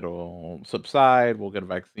 it'll subside, we'll get a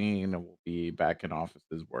vaccine, and we'll be back in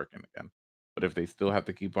offices working again. But if they still have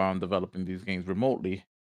to keep on developing these games remotely,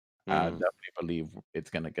 I Hmm. definitely believe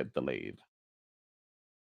it's gonna get delayed.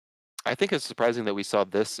 I think it's surprising that we saw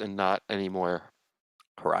this and not any more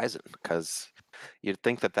Horizon, because you'd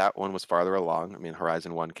think that that one was farther along. I mean,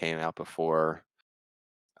 Horizon 1 came out before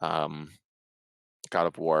um, God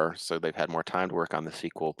of War, so they've had more time to work on the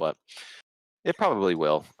sequel, but it probably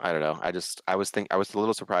will. I don't know. I was a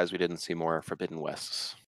little surprised we didn't see more Forbidden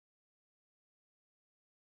Wests.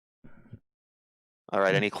 All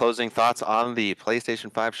right, any closing thoughts on the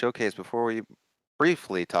PlayStation 5 showcase before we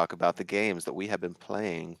briefly talk about the games that we have been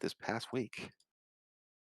playing this past week?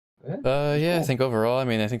 Yeah, I Cool. think overall, I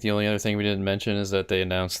mean, I think the only other thing we didn't mention is that they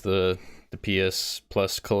announced the PS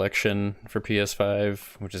Plus collection for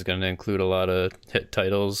PS5, which is going to include a lot of hit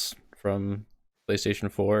titles from PlayStation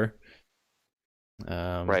 4.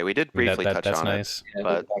 Right, we did I mean, briefly touch that's on it, nice. Yeah,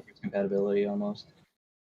 but backwards compatibility almost.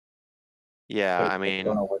 yeah, But I I mean,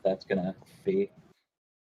 don't know what that's gonna be.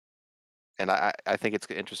 and I think it's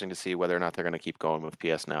interesting to see whether or not they're going to keep going with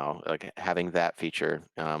PS Now. Like having that feature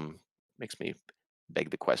makes me beg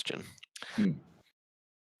the question. Hmm.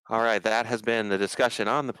 All right, that has been the discussion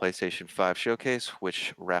on the PlayStation 5 showcase,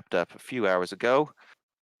 which wrapped up a few hours ago.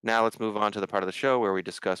 Now let's move on to the part of the show where we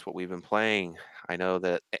discuss what we've been playing. I know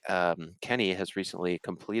that Kenny has recently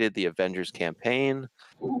completed the Avengers campaign.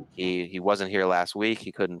 Ooh. He wasn't here last week.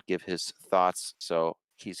 He couldn't give his thoughts, so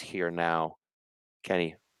he's here now.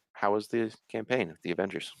 Kenny, how was the campaign of the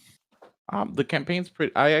Avengers? The campaign's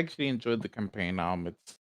pretty. I actually enjoyed the campaign.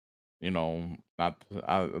 It's not.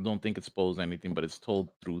 I don't think it spoils anything, but it's told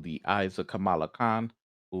through the eyes of Kamala Khan,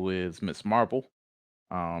 who is Miss Marvel.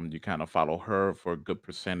 You kind of follow her for a good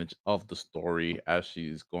percentage of the story as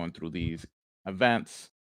she's going through these events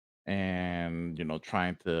and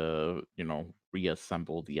trying to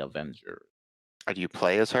reassemble the Avengers. Do you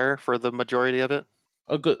play as her for the majority of it?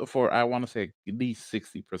 A good for I want to say at least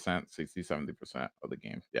 60%, 60-70% of the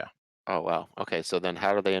game. Yeah. Oh wow. Okay, so then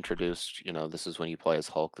how do they introduce, this is when you play as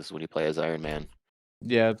Hulk, this is when you play as Iron Man.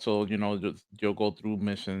 Yeah, so just you'll go through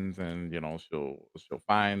missions, and she'll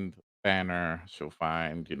find Banner, she'll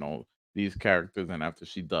find these characters, and after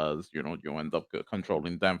she does, you'll end up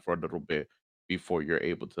controlling them for a little bit before you're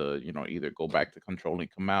able to either go back to controlling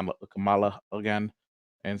Kamala again,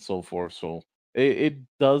 and so forth. So it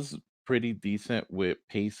does pretty decent with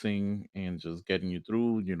pacing and just getting you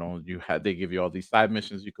through. They give you all these side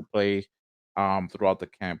missions you could play throughout the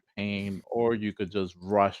campaign, or you could just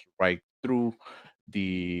rush right through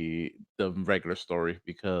the regular story,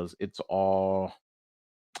 because it's all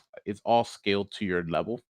scaled to your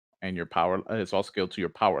level and your power. It's all scaled to your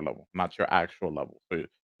power level, not your actual level, so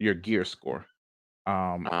your gear score. So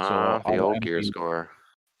Ah, the all the old gear enemies, score.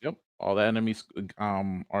 yep, all the enemies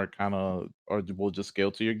are kind of, or will just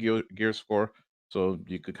scale to your gear score. So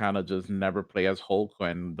you could kind of just never play as Hulk,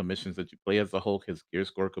 and the missions that you play as the Hulk, his gear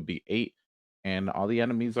score could be 8, and all the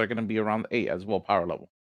enemies are going to be around 8 as well, power level.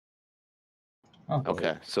 Oh, So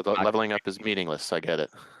Okay, so the not leveling up is meaningless. I get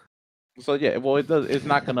it. So yeah, well, it does. It's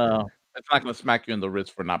not gonna smack you in the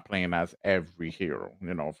wrist for not playing as every hero.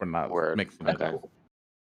 For not Word. mixing it Okay.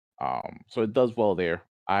 up. So it does well there.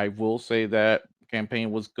 I will say that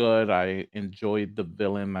campaign was good. I enjoyed the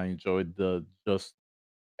villain. I enjoyed the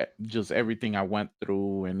just everything I went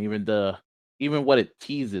through, and even what it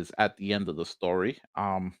teases at the end of the story.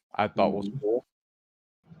 I thought was mhm. cool,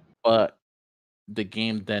 but the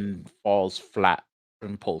game then falls flat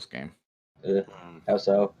in post game. Mm. How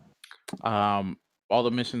so? Um, all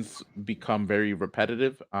the missions become very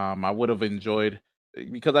repetitive. I would have enjoyed,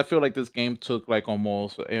 because I feel like this game took like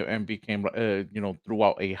almost and became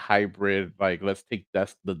throughout a hybrid, like let's take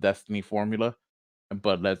the Destiny formula,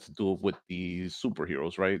 but let's do it with the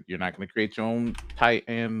superheroes, right? You're not going to create your own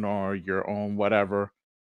Titan or your own whatever.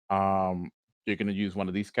 Um, you're going to use one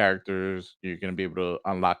of these characters. You're going to be able to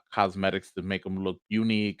unlock cosmetics to make them look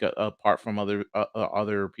unique, apart from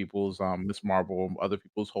other people's Miss Marvel, other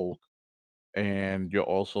people's Hulk. And you'll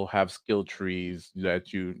also have skill trees that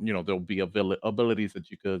there'll be abilities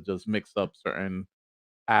that you could just mix up certain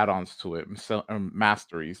add-ons to it, and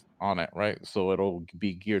masteries on it, right? So it'll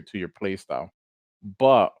be geared to your play style.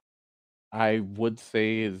 But I would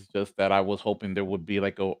say is just that I was hoping there would be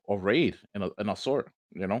like a raid in a sort,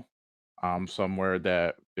 somewhere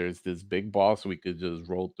that there's this big boss we could just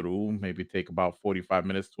roll through, maybe take about 45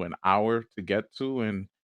 minutes to an hour to get to,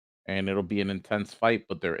 and it'll be an intense fight,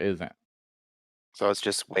 but there isn't. So it's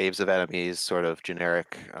just waves of enemies, sort of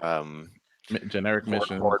generic Generic horde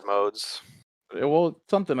missions. modes. Well,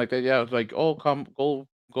 something like that. Yeah, it's like, oh, come, go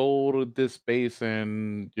to this space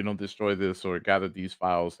and destroy this or gather these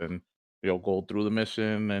files, and you'll go through the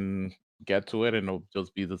mission and get to it, and it'll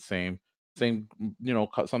just be the same.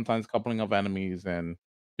 Sometimes coupling of enemies, and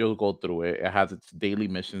you'll go through it. It has its daily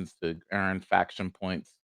missions to earn faction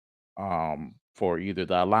points, for either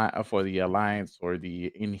the alliance or the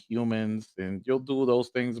Inhumans, and you'll do those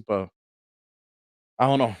things, but I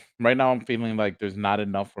don't know. Right now, I'm feeling like there's not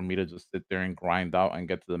enough for me to just sit there and grind out and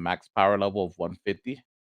get to the max power level of 150,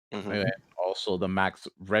 Hmm. and also the max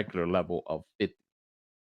regular level of 50.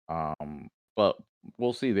 But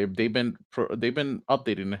we'll see. They've been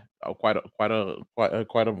updating it,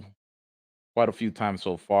 quite a few times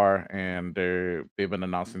so far, and they've been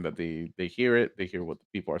announcing that they hear what the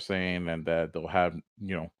people are saying, and that they'll have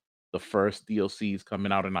the first DLCs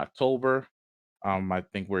coming out in October. I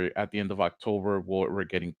think we're at the end of October. We're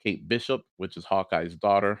getting Kate Bishop, which is Hawkeye's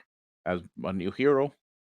daughter, as a new hero,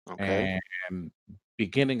 Okay. and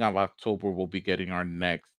beginning of October we'll be getting our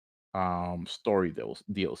next story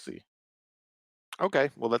DLC. Okay.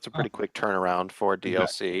 Well, that's a Oh, pretty quick turnaround for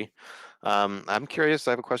Exactly. DLC. I'm curious.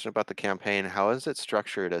 I have a question about the campaign. How is it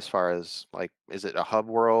structured as far as like, is it a hub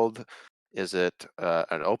world? Is it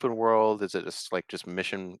an open world? Is it just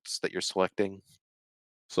missions that you're selecting?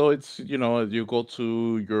 So it's you go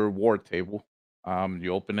to your war table,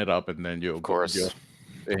 you open it up, and then Of course,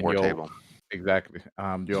 the war you'll table. exactly.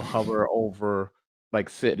 You'll hover over like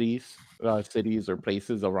cities or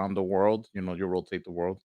places around the world. You rotate the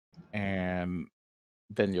world, and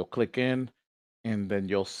then you'll click in, and then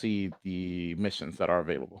you'll see the missions that are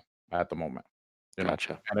available at the moment.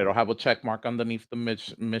 Gotcha. And it'll have a check mark underneath the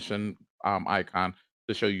mission icon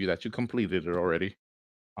to show you that you completed it already.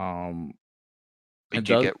 Um, it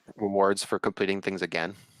Do you does. get rewards for completing things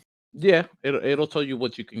again? Yeah, it'll tell you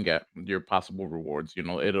what you can get, your possible rewards.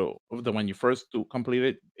 When you first do complete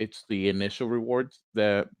it, it's the initial rewards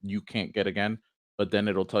that you can't get again, but then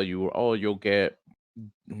it'll tell you, oh, you'll get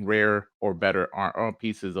rare or better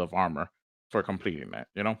pieces of armor for completing that.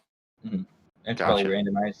 You know, It's Gotcha. probably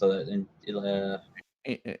randomized so that and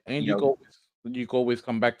you know, you can always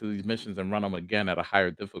come back to these missions and run them again at a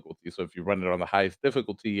higher difficulty. So if you run it on the highest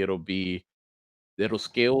difficulty, it'll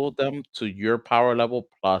scale them to your power level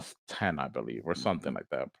plus 10, I believe, or something like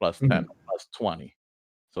that. Plus 10, plus 20.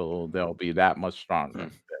 So they'll be that much stronger Hmm.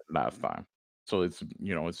 than last time. So it's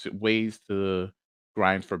it's ways to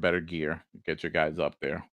grind for better gear, get your guys up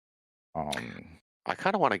there. I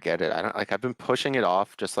kind of want to get it. I don't like. I've been pushing it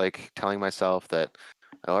off, just like telling myself that,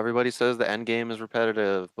 oh, everybody says the end game is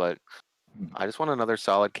repetitive, but I just want another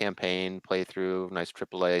solid campaign playthrough, nice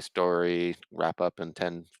AAA story, wrap up in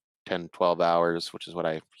 10, 12 hours, which is what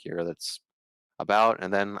I hear that's about.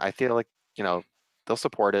 And then I feel like, they'll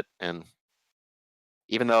support it. And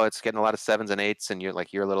even though it's getting a lot of 7s and 8s, and you're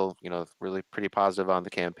a little, really pretty positive on the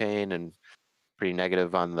campaign and pretty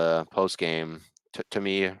negative on the post game, to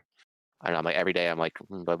me, I don't know, I'm like every day I'm like,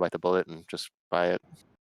 bite the bullet and just buy it.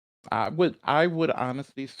 I would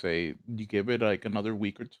honestly say you give it like another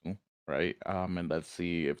week or two, right? And let's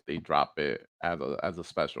see if they drop it as a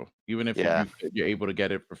special. Even if Yeah. you're able to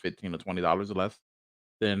get it for $15 to $20 less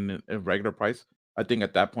than a regular price, I think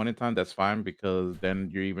at that point in time that's fine because then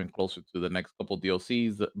you're even closer to the next couple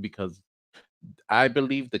DLCs because I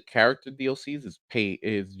believe the character DLCs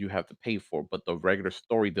is you have to pay for, but the regular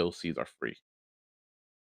story DLCs are free.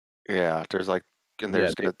 Yeah. There's like, and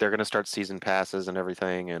Yeah, they're gonna start season passes and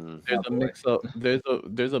everything, and there's oh a boy. mix of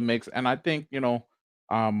there's a mix, and I think,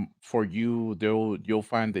 for you, you'll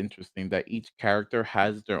find interesting that each character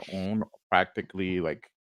has their own practically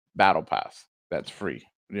like battle pass that's free,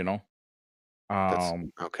 you know? that's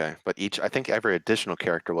Um, okay. But I think every additional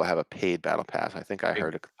character will have a paid battle pass. I think I ex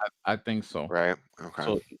heard it I think so. right. Okay.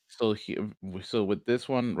 So so with this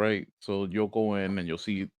one, right? So you'll go in and you'll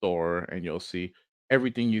see Thor and you'll see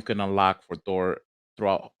everything you can unlock for Thor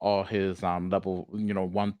throughout all his level,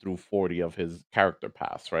 1 through 40 of his character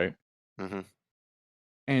pass, right? Hmm.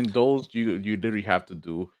 And those you literally have to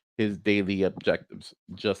do his daily objectives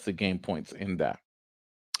just to gain points in that.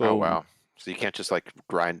 Oh So wow. So you can't just like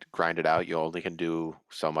grind it out. You only can do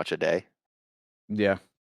so much a day. yeah,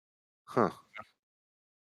 Huh.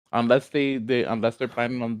 unless they're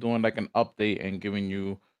planning on doing like an update and giving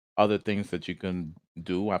you other things that you can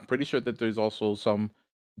do. I'm pretty sure that there's also some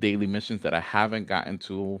daily missions that I haven't gotten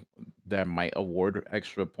to that might award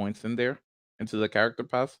extra points in there into the character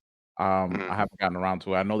pass. I Mhm. haven't gotten around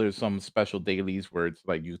to it. I know there's some special dailies where it's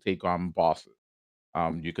like you take on bosses.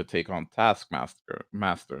 You could take on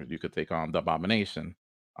Master. You could take on the Abomination.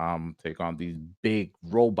 Take on these big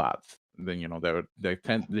robots. Then they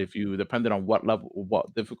tend if you depending on what level,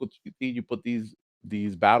 what difficulty you put these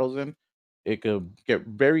battles in, it could get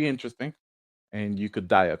very interesting, and you could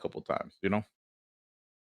die a couple times.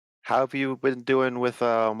 How have you been doing with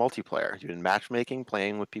multiplayer? You been matchmaking,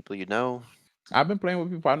 playing with people you know? I've been playing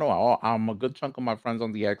with people I know. A good chunk of my friends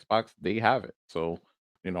on the Xbox, they have it. So,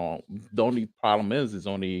 the only problem is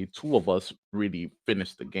only two of us really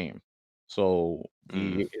finished the game. So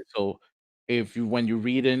Mm. so if you when you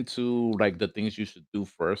read into like the things you should do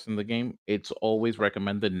first in the game, it's always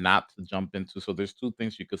recommended not to jump into. So there's two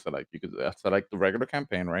things you could select. You could select the regular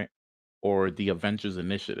campaign, right, or the Avengers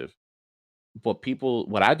Initiative.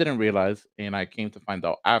 What I didn't realize, and I came to find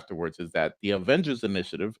out afterwards, is that the Avengers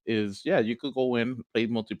Initiative is, yeah, you could go in, play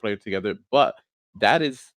multiplayer together, but that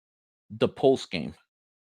is the post game.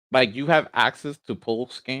 Like you have access to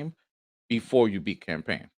post game before you beat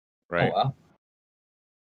campaign, Oh right?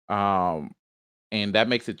 wow. Um, and that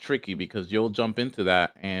makes it tricky because you'll jump into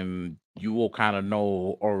that and you will kind of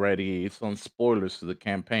know already some spoilers to the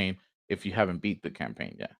campaign if you haven't beat the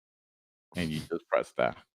campaign yet, and you just press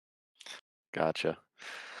that. Gotcha.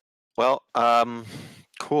 Well,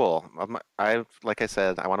 cool. Like I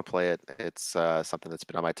said, I want to play it. It's something that's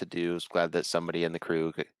been on my to-dos. Glad that somebody in the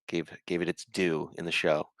crew gave it its due in the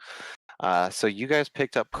show. So you guys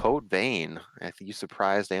picked up Code Vein. I think you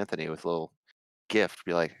surprised Anthony with a little gift.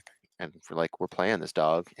 Be like, and we're like, we're playing this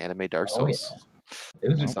dog, anime Dark Oh yeah. Souls.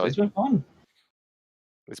 So It's been fun.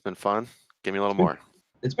 it's been fun. Give me a little It's been more.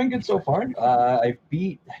 it's been good so far. I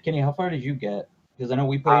beat Kenny. How far did you get? Because I know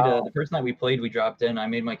we played the first night we played. We dropped in. I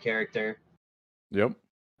made my character, Yep.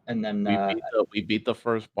 and then We beat the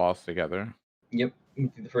first boss together. yep,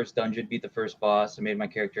 went through the first dungeon, beat the first boss. I made my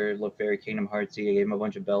character look very Kingdom Heartsy. I gave him a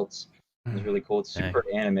bunch of belts. It was really cool. It's Dang. super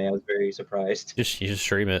anime. I was very surprised. You should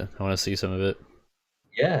stream it. I want to see some of it.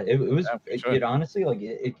 Yeah, it was. Yeah, we should. It honestly like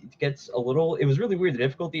it gets a little. It was really weird. The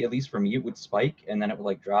difficulty, at least for me, it would spike and then it would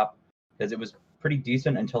like drop because it was pretty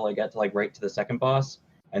decent until I got to like right to the second boss,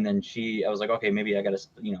 and then I was like, okay, maybe I gotta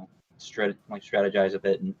strategize a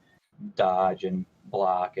bit and dodge and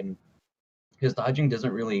block, and because dodging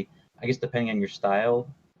doesn't really, I guess depending on your style,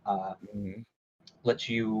 Mhm. lets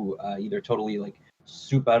you either totally like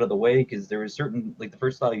swoop out of the way, because there is certain, like the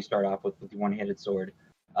first style you start off with the one-handed sword,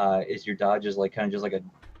 is your dodge is like kind of just like a,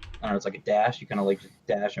 I don't know, it's like a dash. You kind of like just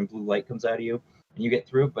dash and blue light comes out of you and you get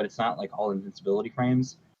through it, but it's not like all invincibility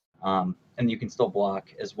frames. And you can still block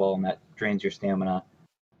as well, and that drains your stamina.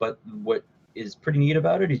 But what is pretty neat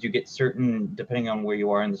about it is you get certain, depending on where you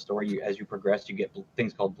are in the story, as you progress, you get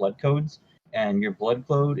things called blood codes, and your blood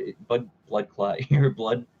your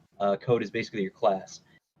blood code is basically your class,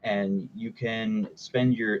 and you can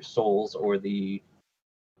spend your souls or I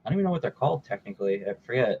don't even know what they're called technically. I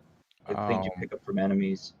forget the things you Um, pick up from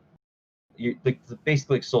enemies. You like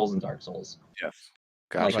basically like souls in Dark Souls, yes,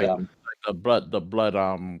 like Gotcha. the blood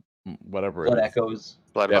whatever it blood is. echoes.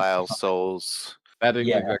 Blood Yep. vials, souls. That is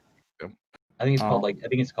Yeah, exactly. I think it's called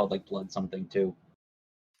Um, like blood something too.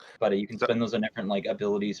 But you can So, spend those on different like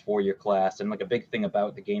abilities for your class, and like a big thing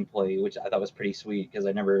about the gameplay, which I thought was pretty sweet, because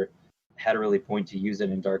I never had a really point to use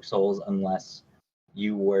it in Dark Souls unless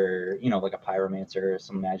you were, like a pyromancer or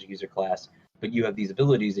some magic user class. But you have these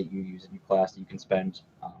abilities that you use in your class that you can spend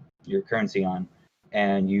your currency on,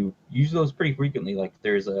 and you use those pretty frequently. Like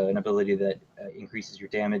there's an ability that increases your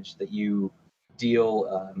damage that you deal,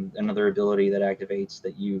 another ability that activates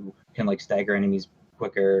that you can like stagger enemies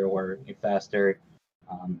quicker or faster.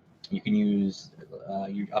 Um, you can use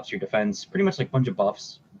you ups your defense, pretty much like a bunch of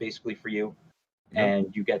buffs basically for you, Yep.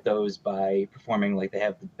 and you get those by performing, like they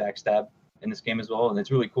have the backstab in this game as well, and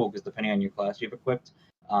it's really cool because depending on your class you've equipped,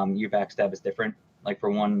 your backstab is different. Like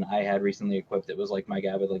for one I had recently equipped, it was like my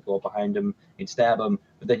guy would like go up behind him, he'd stab him,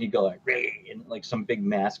 but then he'd go like and like some big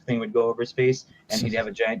mask thing would go over his face, and he'd have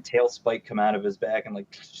a giant tail spike come out of his back and like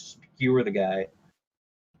skewer the guy,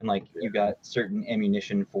 and like you got certain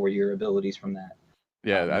ammunition for your abilities from that.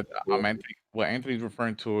 yeah, Cool. Anthony, what Anthony's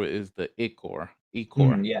referring to is the Icor.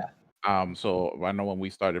 Yeah. So I know when we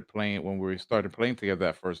started playing together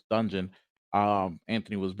that first dungeon,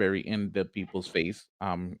 Anthony was very in the people's face,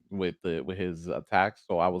 with his attacks.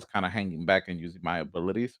 So I was kind of hanging back and using my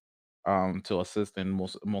abilities, to assist in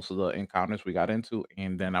most of the encounters we got into,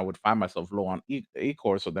 and then I would find myself low on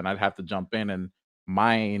Ecor, so then I'd have to jump in, and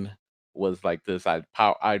mine was like this: I'd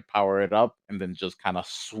power it up, and then just kind of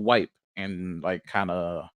swipe and like kind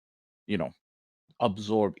of, you know,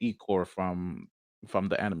 absorb Ecor from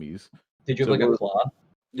the enemies. Did you have So like a claw?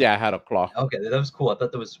 yeah, I had a claw. Okay, that was cool. I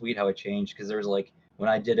thought that was sweet how it changed, because there was like when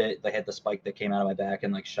I did it, they had the spike that came out of my back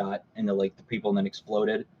and like shot into like the people and then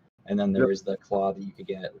exploded, and then there Yep. was the claw that you could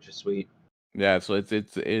get, which is sweet. Yeah, so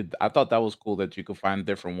it. I thought that was cool that you could find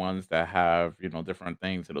different ones that have, different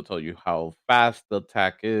things. It'll tell you how fast the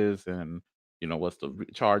attack is, and what's the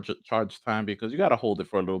charge time, because you got to hold it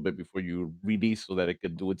for a little bit before you release so that it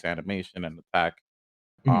could do its animation and attack.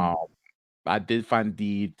 Mhm. Um, I did find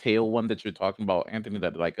the tail one that you're talking about, Anthony,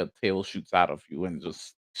 that like a tail shoots out of you and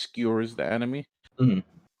just skewers the enemy. Mhm.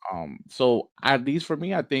 So at least for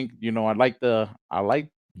me, I think, how the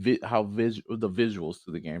visuals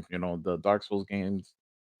to the game. The Dark Souls games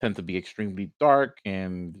tend to be extremely dark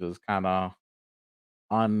and just kind of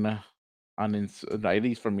un at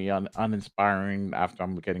least for me, uninspiring after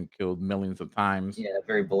I'm getting killed millions of times. Yeah,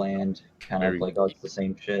 very bland, kind of Very. like, oh, it's the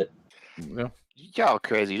same shit. Yeah. y'all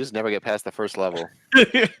crazy. You just never get past the first level.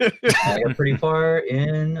 I got pretty far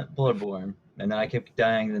in Bloodborne, and then I kept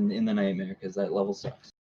dying in the nightmare because that level sucks.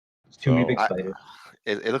 It's too many So big I, spiders.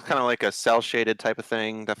 it looks kind of like a cell shaded type of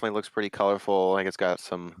thing. Definitely looks pretty colorful. I think it's got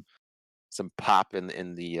some pop in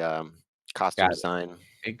the costume got it. design.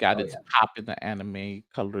 It got Oh its yeah, pop in the anime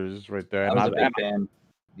colors right there, I and was I a big fan.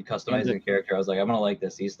 You and customizing the, the character, I was like, I'm gonna like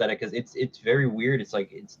this. The aesthetic, because it's very weird. It's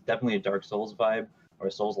like it's definitely a Dark Souls vibe or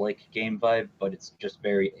a Souls-like game vibe, but it's just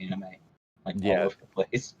very anime, like all yeah, over the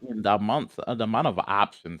place. the amount of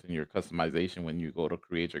options in your customization when you go to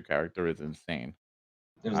create your character is insane.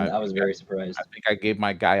 I I was think very I surprised. think I gave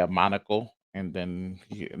my guy a monocle, and then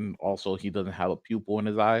and also he doesn't have a pupil in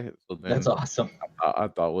his eye, so That's then awesome. I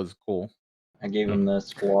thought it was cool. I gave him the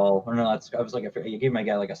squall. Or no, I was like, you gave my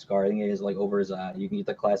guy like a scar. I think it is like over his eye. You can get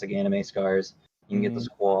the classic anime scars. You can get the Mhm.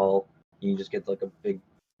 squall. You can just get like a big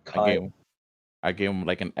I cut. gave him I gave him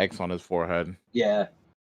like an X on his forehead. Yeah,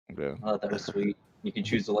 Yeah. I thought that was sweet. You can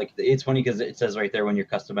choose to like. It's funny because it says right there when you're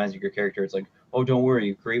customizing your character, it's like, oh, don't worry,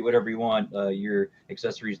 you create whatever you want. Your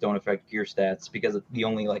accessories don't affect gear stats, because the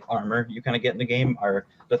only like armor you kind of get in the game are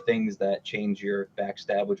the things that change your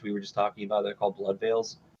backstab, which we were just talking about. They're called blood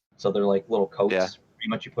veils. So they're like little coats, Yeah. pretty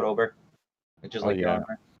much you put over, which is Oh like your yeah.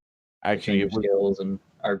 armor. They change Actually, your skills and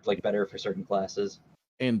are like better for certain classes.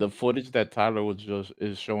 And the footage that Tyler was just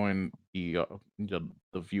is showing the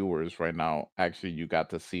viewers right now. Actually, you got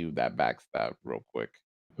to see that backstab real quick,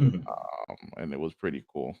 Mhm. and it was pretty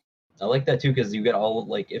cool. I like that too because you get all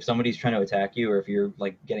like if somebody's trying to attack you or if you're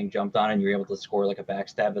like getting jumped on and you're able to score like a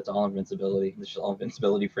backstab, that's all invincibility. It's just all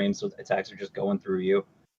invincibility frames, so attacks are just going through you.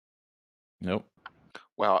 Nope.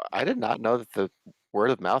 Wow, I did not know that the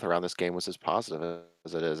word of mouth around this game was as positive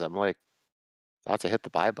as it is. I'm like about to hit the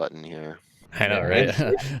buy button here. I know, Yeah, right?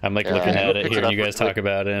 it's- I'm like Yeah, looking I at it, picked it hearing up you for guys talk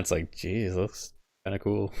about it, and it's like, geez, looks kind of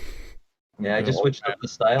cool. Yeah, I just Nope. switched up the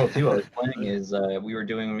style too. I was playing is we were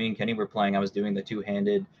doing when me and Kenny were playing. I was doing the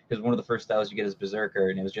two-handed because one of the first styles you get is Berserker,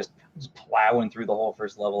 and it was just plowing through the whole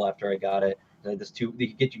first level after I got it. You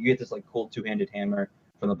get this like cool two-handed hammer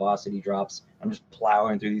from the boss that he drops. I'm just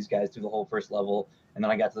plowing through these guys through the whole first level, and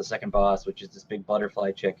then I got to the second boss, which is this big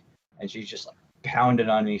butterfly chick, and she's just like pounding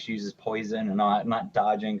on me. She uses poison, and I'm not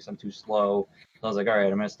dodging because I'm too slow. So I was like, all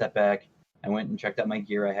right, I'm gonna step back. I went and checked out my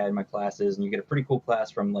gear I had, my classes, and you get a pretty cool class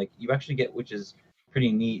from like you actually get, which is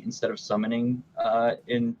pretty neat. Instead of summoning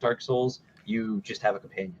in Dark Souls, you just have a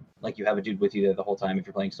companion. Like you have a dude with you there the whole time if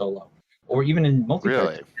you're playing solo, or even in multiplayer.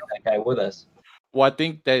 Really? You have that guy with us. Well, I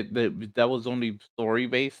think that was only story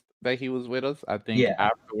based that he was with us. I think Yeah.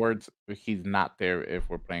 afterwards he's not there if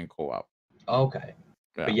we're playing co-op. Okay.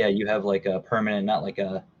 Yeah. But yeah, you have like a permanent, not like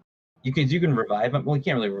a. You can revive them. Well, you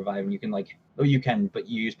can't really revive them. You can like, oh, you can, but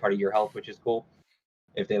you use part of your health, which is cool.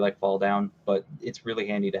 If they like fall down, but it's really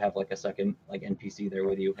handy to have like a second like NPC there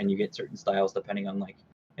with you, and you get certain styles depending on like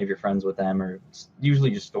if you're friends with them or usually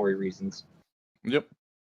just story reasons. Yep.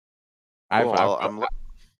 Cool. Well,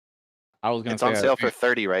 I was gonna it's say on I sale for think-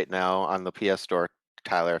 30 right now on the PS Store,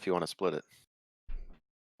 Tyler. If you want to split it.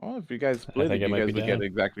 Oh, if you guys split think it, I you might guys be would get down. it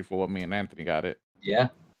exactly for what me and Anthony got it. Yeah.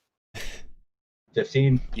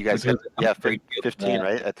 15. You guys which got was a great deal for 15, that.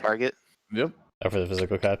 right? At Target. Yep. Oh, for the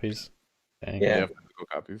physical copies? Dang. Yeah. Physical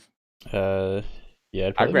copies. Yeah, I'd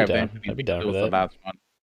I probably be grabbed down. Anthony. I'd be down It for was the that. last one.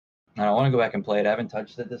 And I want to go back and play it. I haven't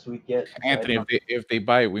touched it this week yet. so I Anthony, don't- if they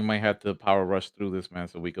buy it, we might have to power rush through this, man,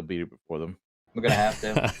 so we could beat it before them. we're gonna have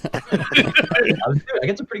to. I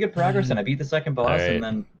get some pretty good progress, and I beat the second boss, Alright. and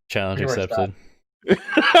then Challenge Pretty much accepted.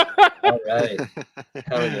 all right,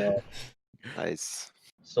 hell yeah. Nice.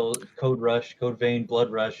 So Code Rush, Code Vein, Blood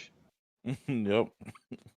Rush. Yep.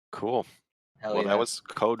 Cool. Hell Well, yeah. that was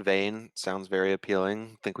Code Vein. Sounds very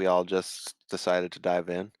appealing. I think we all just decided to dive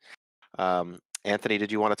in. Anthony,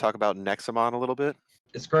 did you want to talk about Nexamon a little bit?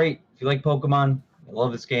 It's great. If you like Pokemon, I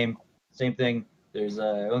love this game. Same thing. There's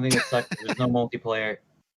the only thing that sucks. There's no multiplayer.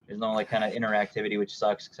 There's no like kind of interactivity, which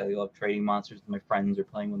sucks because I love trading monsters with my friends or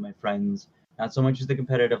playing with my friends. Not so much as the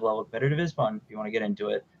competitive level. Competitive is fun if you want to get into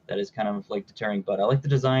it. That is kind of like deterring, but I like the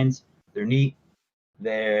designs. They're neat.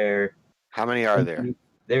 They're How many are there?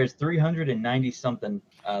 There's 390 something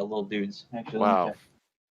little dudes. Actually, let me Wow, check.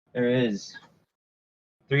 There is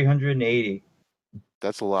 380.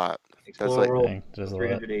 that's a lot. Explore like- World, Dang, there's a lot.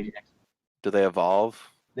 380. Do they evolve?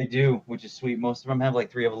 They do, which is sweet. Most of them have like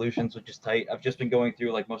 3 evolutions, which is tight. I've just been going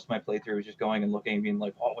through like most of my playthrough is just going and looking and being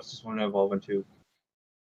like, oh, what's this one evolve into?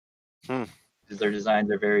 Hmm. Because their designs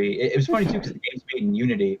are very. It was funny too because the game's made in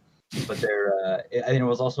Unity, but they're. I think it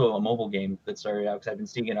was also a mobile game that started out because I've been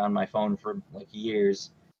seeing it on my phone for like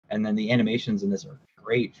years, and then the animations in this are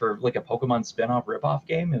great for like a Pokemon spin-off rip-off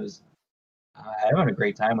game. It was. I'm having a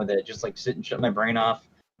great time with it. Just like sit and shut my brain off,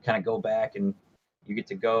 kind of go back, and you get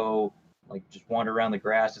to go like just wander around the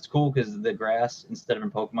grass. It's cool because the grass, instead of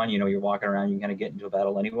in Pokemon, you're walking around, you can kind of get into a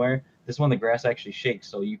battle anywhere. This one, the grass actually shakes,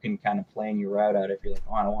 so you can kind of plan your route out if you're like,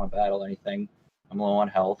 oh, I don't want to battle anything. I'm low on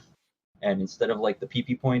health. And instead of like the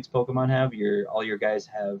PP points Pokemon have, all your guys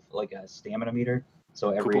have like a stamina meter. So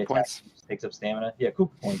every Koopa attack points? takes up stamina. Yeah,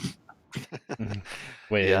 Koopa points.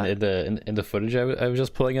 Wait, Yeah. in the footage I was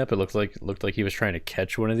just pulling up, it looked like he was trying to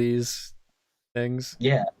catch one of these things.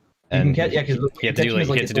 Yeah. And catch- yeah, 'cause the- he had to do like catching is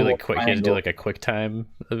like he had this to do little like he had to do triangle. like a quick time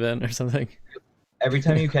event or something. Every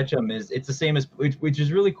time you catch them it's the same as which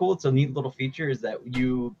is really cool. It's a neat little feature is that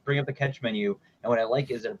you bring up the catch menu, and what I like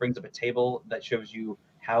is that it brings up a table that shows you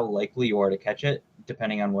how likely you are to catch it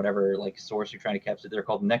depending on whatever like source you're trying to catch it. They're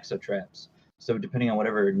called Nexotraps. So depending on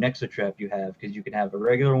whatever Nexotrap you have, because you can have a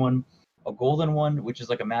regular one, a golden one, which is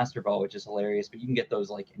like a master ball, which is hilarious, but you can get those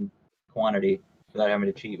like in quantity without having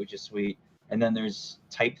to cheat, which is sweet. And then there's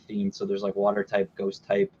type themed, so there's like water type, ghost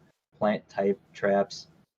type, plant type traps,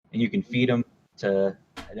 and you can feed them to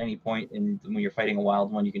at any point. And when you're fighting a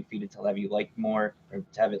wild one, you can feed it to have you like more or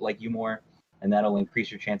to have it like you more, and that'll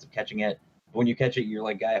increase your chance of catching it. But when you catch it, your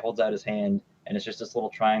like guy holds out his hand, and it's just this little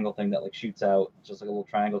triangle thing that like shoots out, just like a little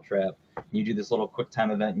triangle trap. And you do this little quick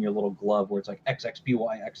time event in your little glove where it's like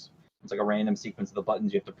XXBYX, It's like a random sequence of the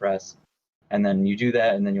buttons you have to press, and then you do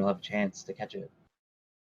that, and then you'll have a chance to catch it.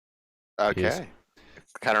 Okay.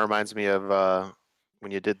 Kind of reminds me of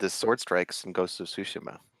when you did the sword strikes in Ghost of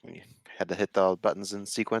Tsushima. You had to hit the buttons in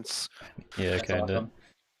sequence. Yeah, That's kind of. awesome.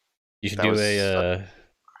 You should That do was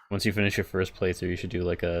once you finish your first playthrough, you should do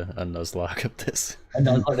like a Nuzlocke of this. And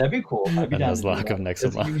that'd be cool. I'd be A down to do Nuzlocke that. of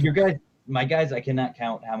 'Cause Nexomon. Your guys, my guys, I cannot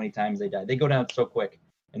count how many times they die. They go down so quick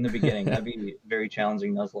in the beginning. That'd be very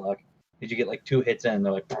challenging Nuzlocke. Did you get like 2 hits in? And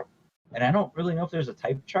they're like, and I don't really know if there's a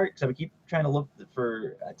type chart because I keep trying to look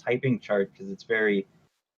for a typing chart because it's very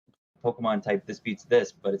Pokemon type. This beats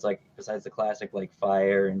this, but it's like besides the classic like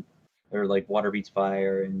fire and or like water beats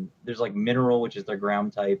fire, and there's like mineral, which is their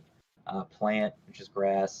ground type, plant, which is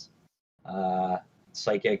grass,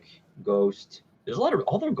 psychic, ghost. There's a lot of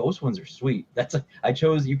all their ghost ones are sweet. I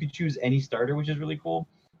chose. You could choose any starter, which is really cool.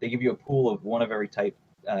 They give you a pool of one of every type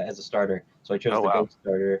as a starter. So I chose the ghost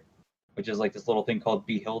starter, which is like this little thing called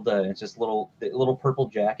Behilda, and it's just the little purple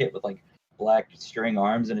jacket with like black string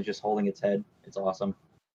arms, and it's just holding its head. It's awesome.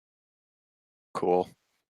 Cool.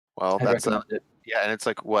 Well, I that's recommend it. yeah, and it's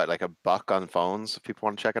like what, like $1 on phones if people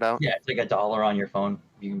want to check it out. Yeah, it's like $1 on your phone.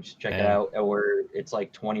 You can just check it Yeah. out, or it's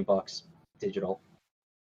like $20 digital.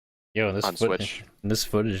 Yo, in this On Switch. in this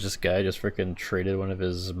footage, this guy just freaking traded one of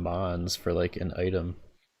his mons for like an item.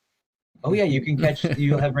 Oh yeah, you can catch.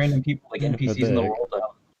 You'll have random people like What NPCs the in the heck? world that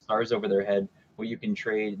have stars over their head, where you can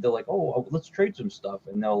trade. They're like, oh, let's trade some stuff,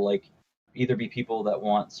 and they'll like either be people that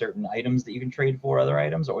want certain items that you can trade for other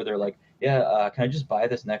items, or they're like, yeah, can I just buy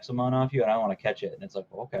this Nexomon off you, and I want to catch it, and it's like,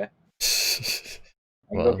 well, okay,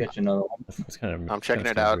 I can go catch another one. That's kind of. I'm checking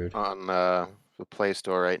it out on the Play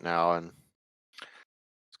Store right now, and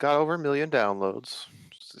it's got over 1 million downloads.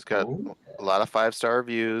 It's got Ooh. a lot of 5-star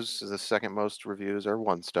reviews. The second most reviews are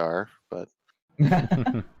 1 star, but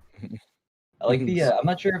I like the. I'm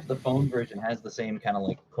not sure if the phone version has the same kind of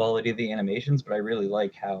like quality of the animations, but I really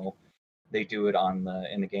like how they do it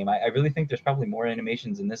in the game. I really think there's probably more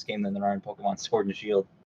animations in this game than there are in Pokemon Sword and Shield.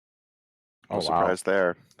 no surprise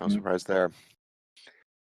there. No Mhm. surprise there.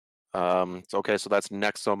 Okay, so that's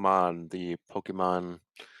Nexomon, the Pokemon,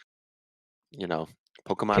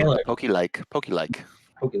 Pokemon Killer. Poke-like. Poke-like.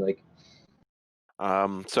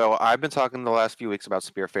 So I've been talking the last few weeks about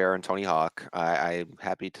Spearfair and Tony Hawk. I'm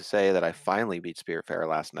happy to say that I finally beat Spearfair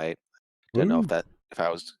last night. Didn't know if I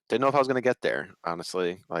was going to get there,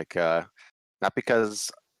 honestly. Like, not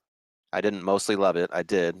because I didn't mostly love it. I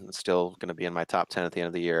did. It's still going to be in my top 10 at the end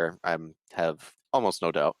of the year. I have almost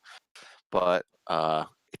no doubt. But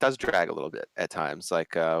it does drag a little bit at times.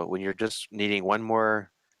 Like when you're just needing one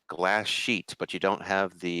more glass sheet, but you don't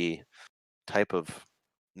have the type of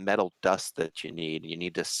metal dust that you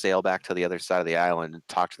need to sail back to the other side of the island and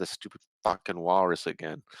talk to the stupid fucking walrus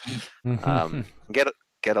again.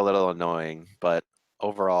 Get a little annoying, but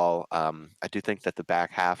overall, I do think that the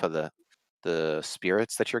back half of the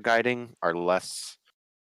spirits that you're guiding are less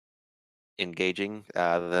engaging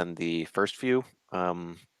than the first few,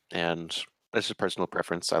 and this is personal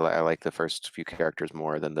preference. I like the first few characters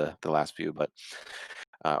more than the last few, but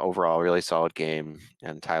overall, really solid game.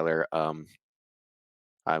 And Tyler,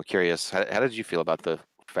 I'm curious, how did you feel about the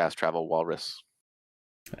fast travel walrus?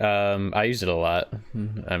 I used it a lot.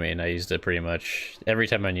 I mean, I used it pretty much every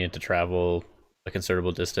time I needed to travel a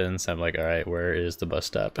considerable distance. I'm like, all right, where is the bus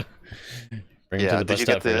stop? Bring me to the bus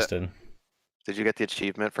stop first. Did you get the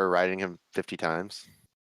achievement for riding him 50 times?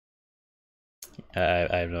 I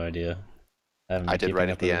have no idea. I did right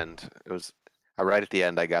at the end. It was right at the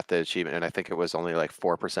end. I got the achievement, and I think it was only like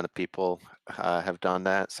 4% of people have done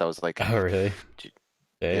that. So I was like, oh really?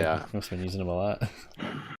 Yeah, must have been using them a lot.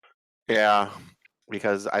 Yeah,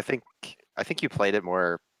 because I think you played it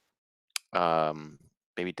more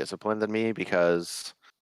maybe disciplined than me, because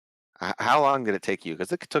how long did it take you?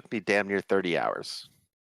 Because it took me damn near 30 hours.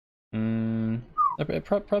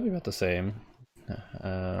 Probably about the same.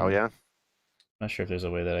 Oh yeah? Not sure if there's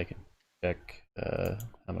a way that I can check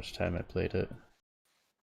how much time I played it.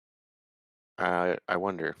 I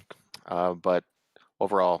wonder. But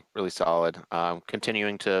overall, really solid.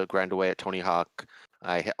 Continuing to grind away at Tony Hawk.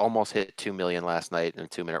 I almost hit 2 million last night in a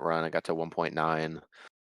 2-minute run. I got to 1.9,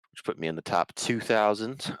 which put me in the top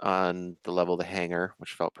 2,000 on the level of the hangar,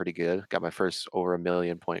 which felt pretty good. Got my first over 1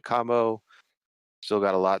 million point combo. Still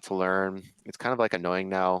got a lot to learn. It's kind of like annoying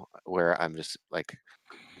now, where I'm just like,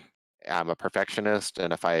 I'm a perfectionist,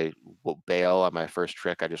 and if I will bail on my first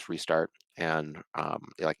trick, I just restart. And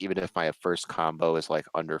like, even if my first combo is like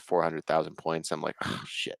under 400,000 points, I'm like, oh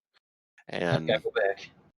shit. And okay, go back.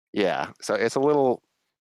 Yeah, so it's a little,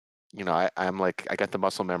 I'm like, I got the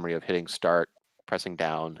muscle memory of hitting start, pressing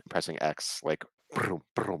down, pressing X like Brum,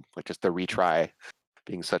 brum, like just the retry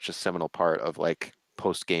being such a seminal part of like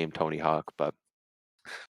post-game Tony Hawk. But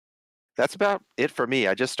that's about it for me.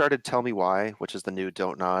 I just started Tell Me Why, which is the new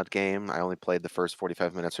Don't Nod game. I only played the first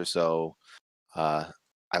 45 minutes or so.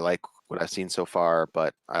 I like what I've seen so far,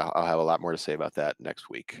 but I'll have a lot more to say about that next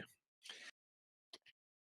week.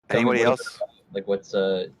 Tell me Anybody what else? Like, what's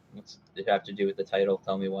it have to do with the title?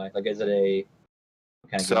 Tell me why. Like, is it a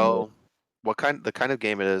what kind of game? So, the kind of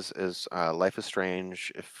game it is Life is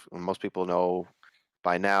Strange. If most people know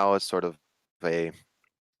by now, it's sort of a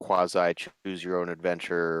quasi choose your own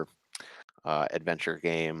adventure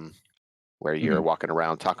game where you're walking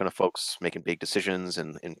around talking to folks, making big decisions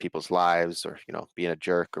in people's lives, or being a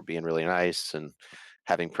jerk or being really nice, and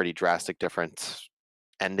having pretty drastic different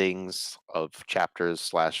endings of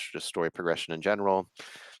chapters / just story progression in general.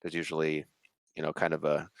 There's usually kind of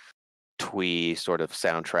a twee sort of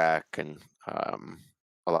soundtrack, and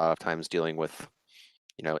a lot of times dealing with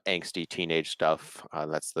angsty teenage stuff.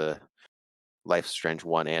 That's the Life is Strange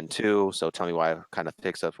 1 and 2. So Tell Me Why kind of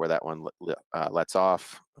picks up where that one lets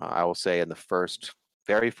off. I will say in the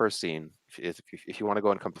very first scene, if you want to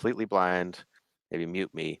go in completely blind, maybe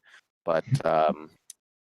mute me. But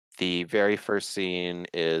the very first scene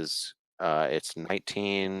is it's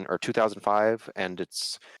 2005, and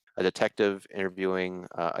it's a detective interviewing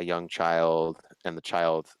a young child, and the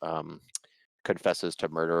child confesses to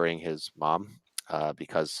murdering his mom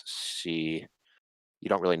because you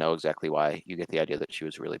don't really know exactly why. You get the idea that she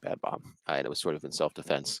was a really bad mom, and it was sort of in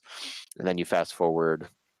self-defense. And then you fast forward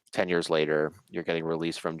 10 years later, you're getting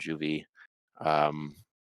released from juvie.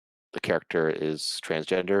 The character is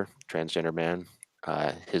transgender man.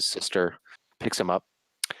 His sister picks him up,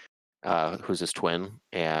 who's his twin,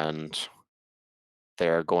 and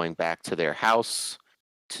they're going back to their house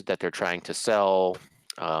that they're trying to sell.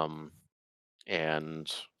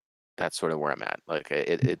 And that's sort of where I'm at. Like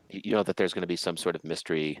that there's going to be some sort of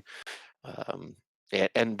mystery,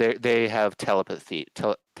 and they have telepathy.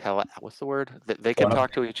 What's the word? They can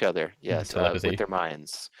talk to each other. Yes, with their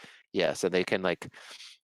minds. Yes, and they can like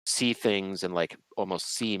see things and like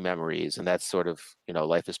almost see memories, and that's sort of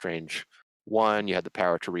Life is Strange 1. You had the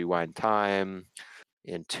power to rewind time.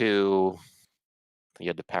 In 2, you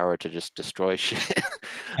had the power to just destroy shit.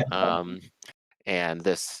 And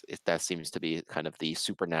that seems to be kind of the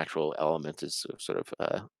supernatural element, is sort of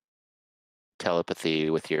telepathy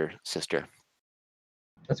with your sister.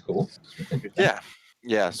 That's cool. That's interesting.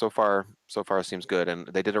 Yeah. So far it seems good, and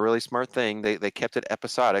they did a really smart thing. They kept it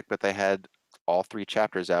episodic, but they had all 3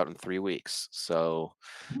 chapters out in 3 weeks. So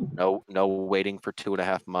no waiting for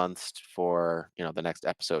 2.5 months for the next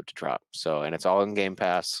episode to drop. So, and it's all in Game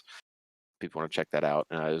Pass. People want to check that out,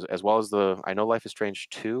 as well as I know Life is Strange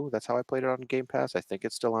 2. That's how I played it on Game Pass. I think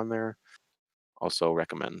it's still on there. Also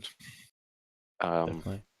recommend.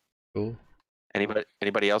 Definitely. Cool.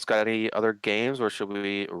 Anybody else got any other games, or should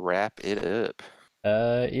we wrap it up?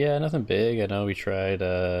 Yeah, nothing big. I know we tried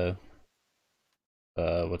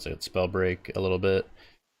Spellbreak a little bit.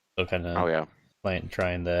 So kind of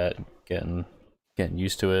trying that, getting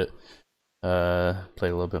used to it. Played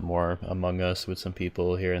a little bit more Among Us with some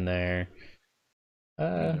people here and there.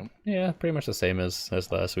 Yeah, pretty much the same as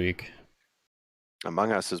last week.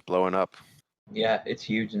 Among Us is blowing up. Yeah, it's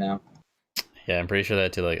huge now. Yeah, I'm pretty sure they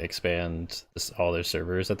had to like expand all their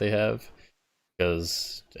servers that they have,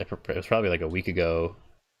 because it was probably like a week ago.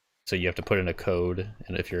 So you have to put in a code,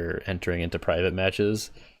 and if you're entering into private matches,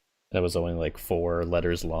 that was only like 4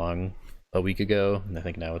 letters long a week ago, and I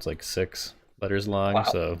think now it's like 6 letters long. Wow.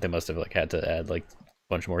 So they must have like had to add like a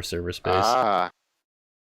bunch more server space.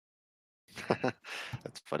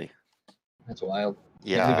 That's funny. That's wild.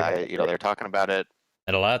 Yeah, they're talking about it.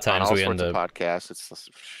 And a lot of times we end up podcasts.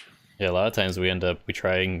 A lot of times we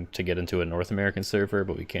trying to get into a North American server,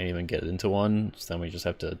 but we can't even get into one. So then we just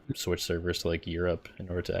have to switch servers to like Europe in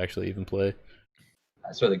order to actually even play.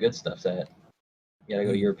 That's where the good stuff's at. You gotta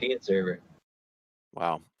go European server.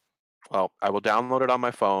 Wow. Well, I will download it on my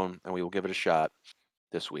phone, and we will give it a shot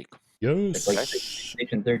this week. Yes. It's like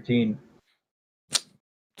PlayStation 13.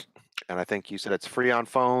 And I think you said it's free on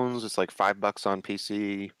phones. It's like $5 on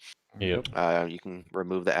PC. Yep. You can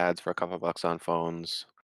remove the ads for a couple bucks on phones.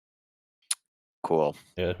 Cool.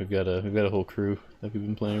 Yeah, we've got a whole crew that we've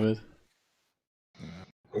been playing with.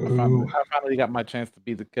 I finally got my chance to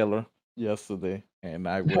be the killer yesterday, and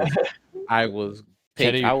I was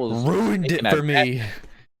ruined it for me.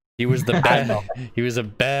 He was the bad. He was a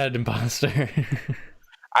bad imposter.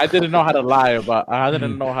 I didn't know how to lie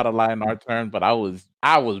in our turn, but I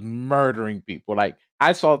was murdering people. Like,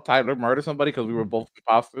 I saw Tyler murder somebody because we were both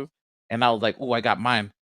imposters, and I was like, "Oh, I got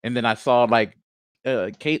mine." And then I saw like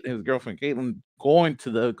Kate, his girlfriend Caitlin, going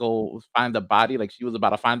to go find the body, like she was about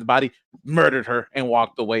to find the body, murdered her and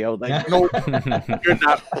walked away. I was like, no,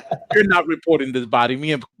 you're not reporting this body.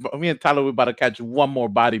 Me and Tyler were about to catch one more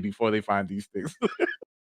body before they find these things.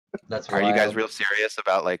 That's Are you guys wild. real serious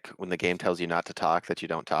about like when the game tells you not to talk that you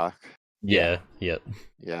don't talk? Yeah. Yeah.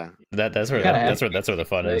 That's where Kinda that's where the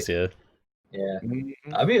fun is. Yeah. Yeah. Mhm.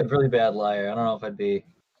 I'd be a really bad liar. I don't know if I'd be.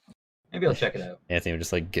 Maybe I'll check it out. Anthony would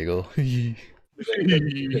just like giggle. You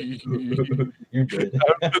did.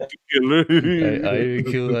 Killer. I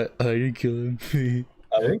didn't kill him.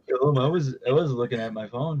 I didn't kill him. I was looking at my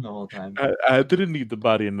phone the whole time. I didn't need the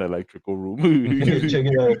body in the electrical room. Check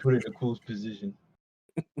it out. I put it in a cool position.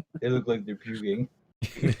 They look like they're puking.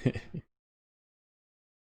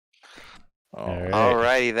 Oh, All right.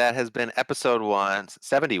 Alrighty, that has been episode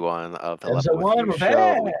 171 of the Episode Level With 1, You we're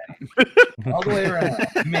show. back. All the way around.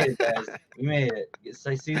 We made it, guys. We made it. It's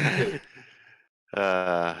like season 2.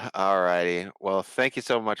 Alrighty. Well, thank you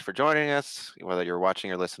so much for joining us. Whether you're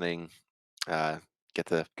watching or listening,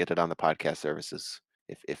 get it on the podcast services.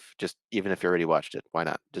 If just even if you already watched it, why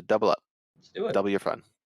not? Just double up, Let's do it. double your fun.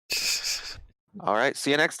 All right.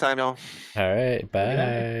 See you next time, y'all. All right. Good night. Bye.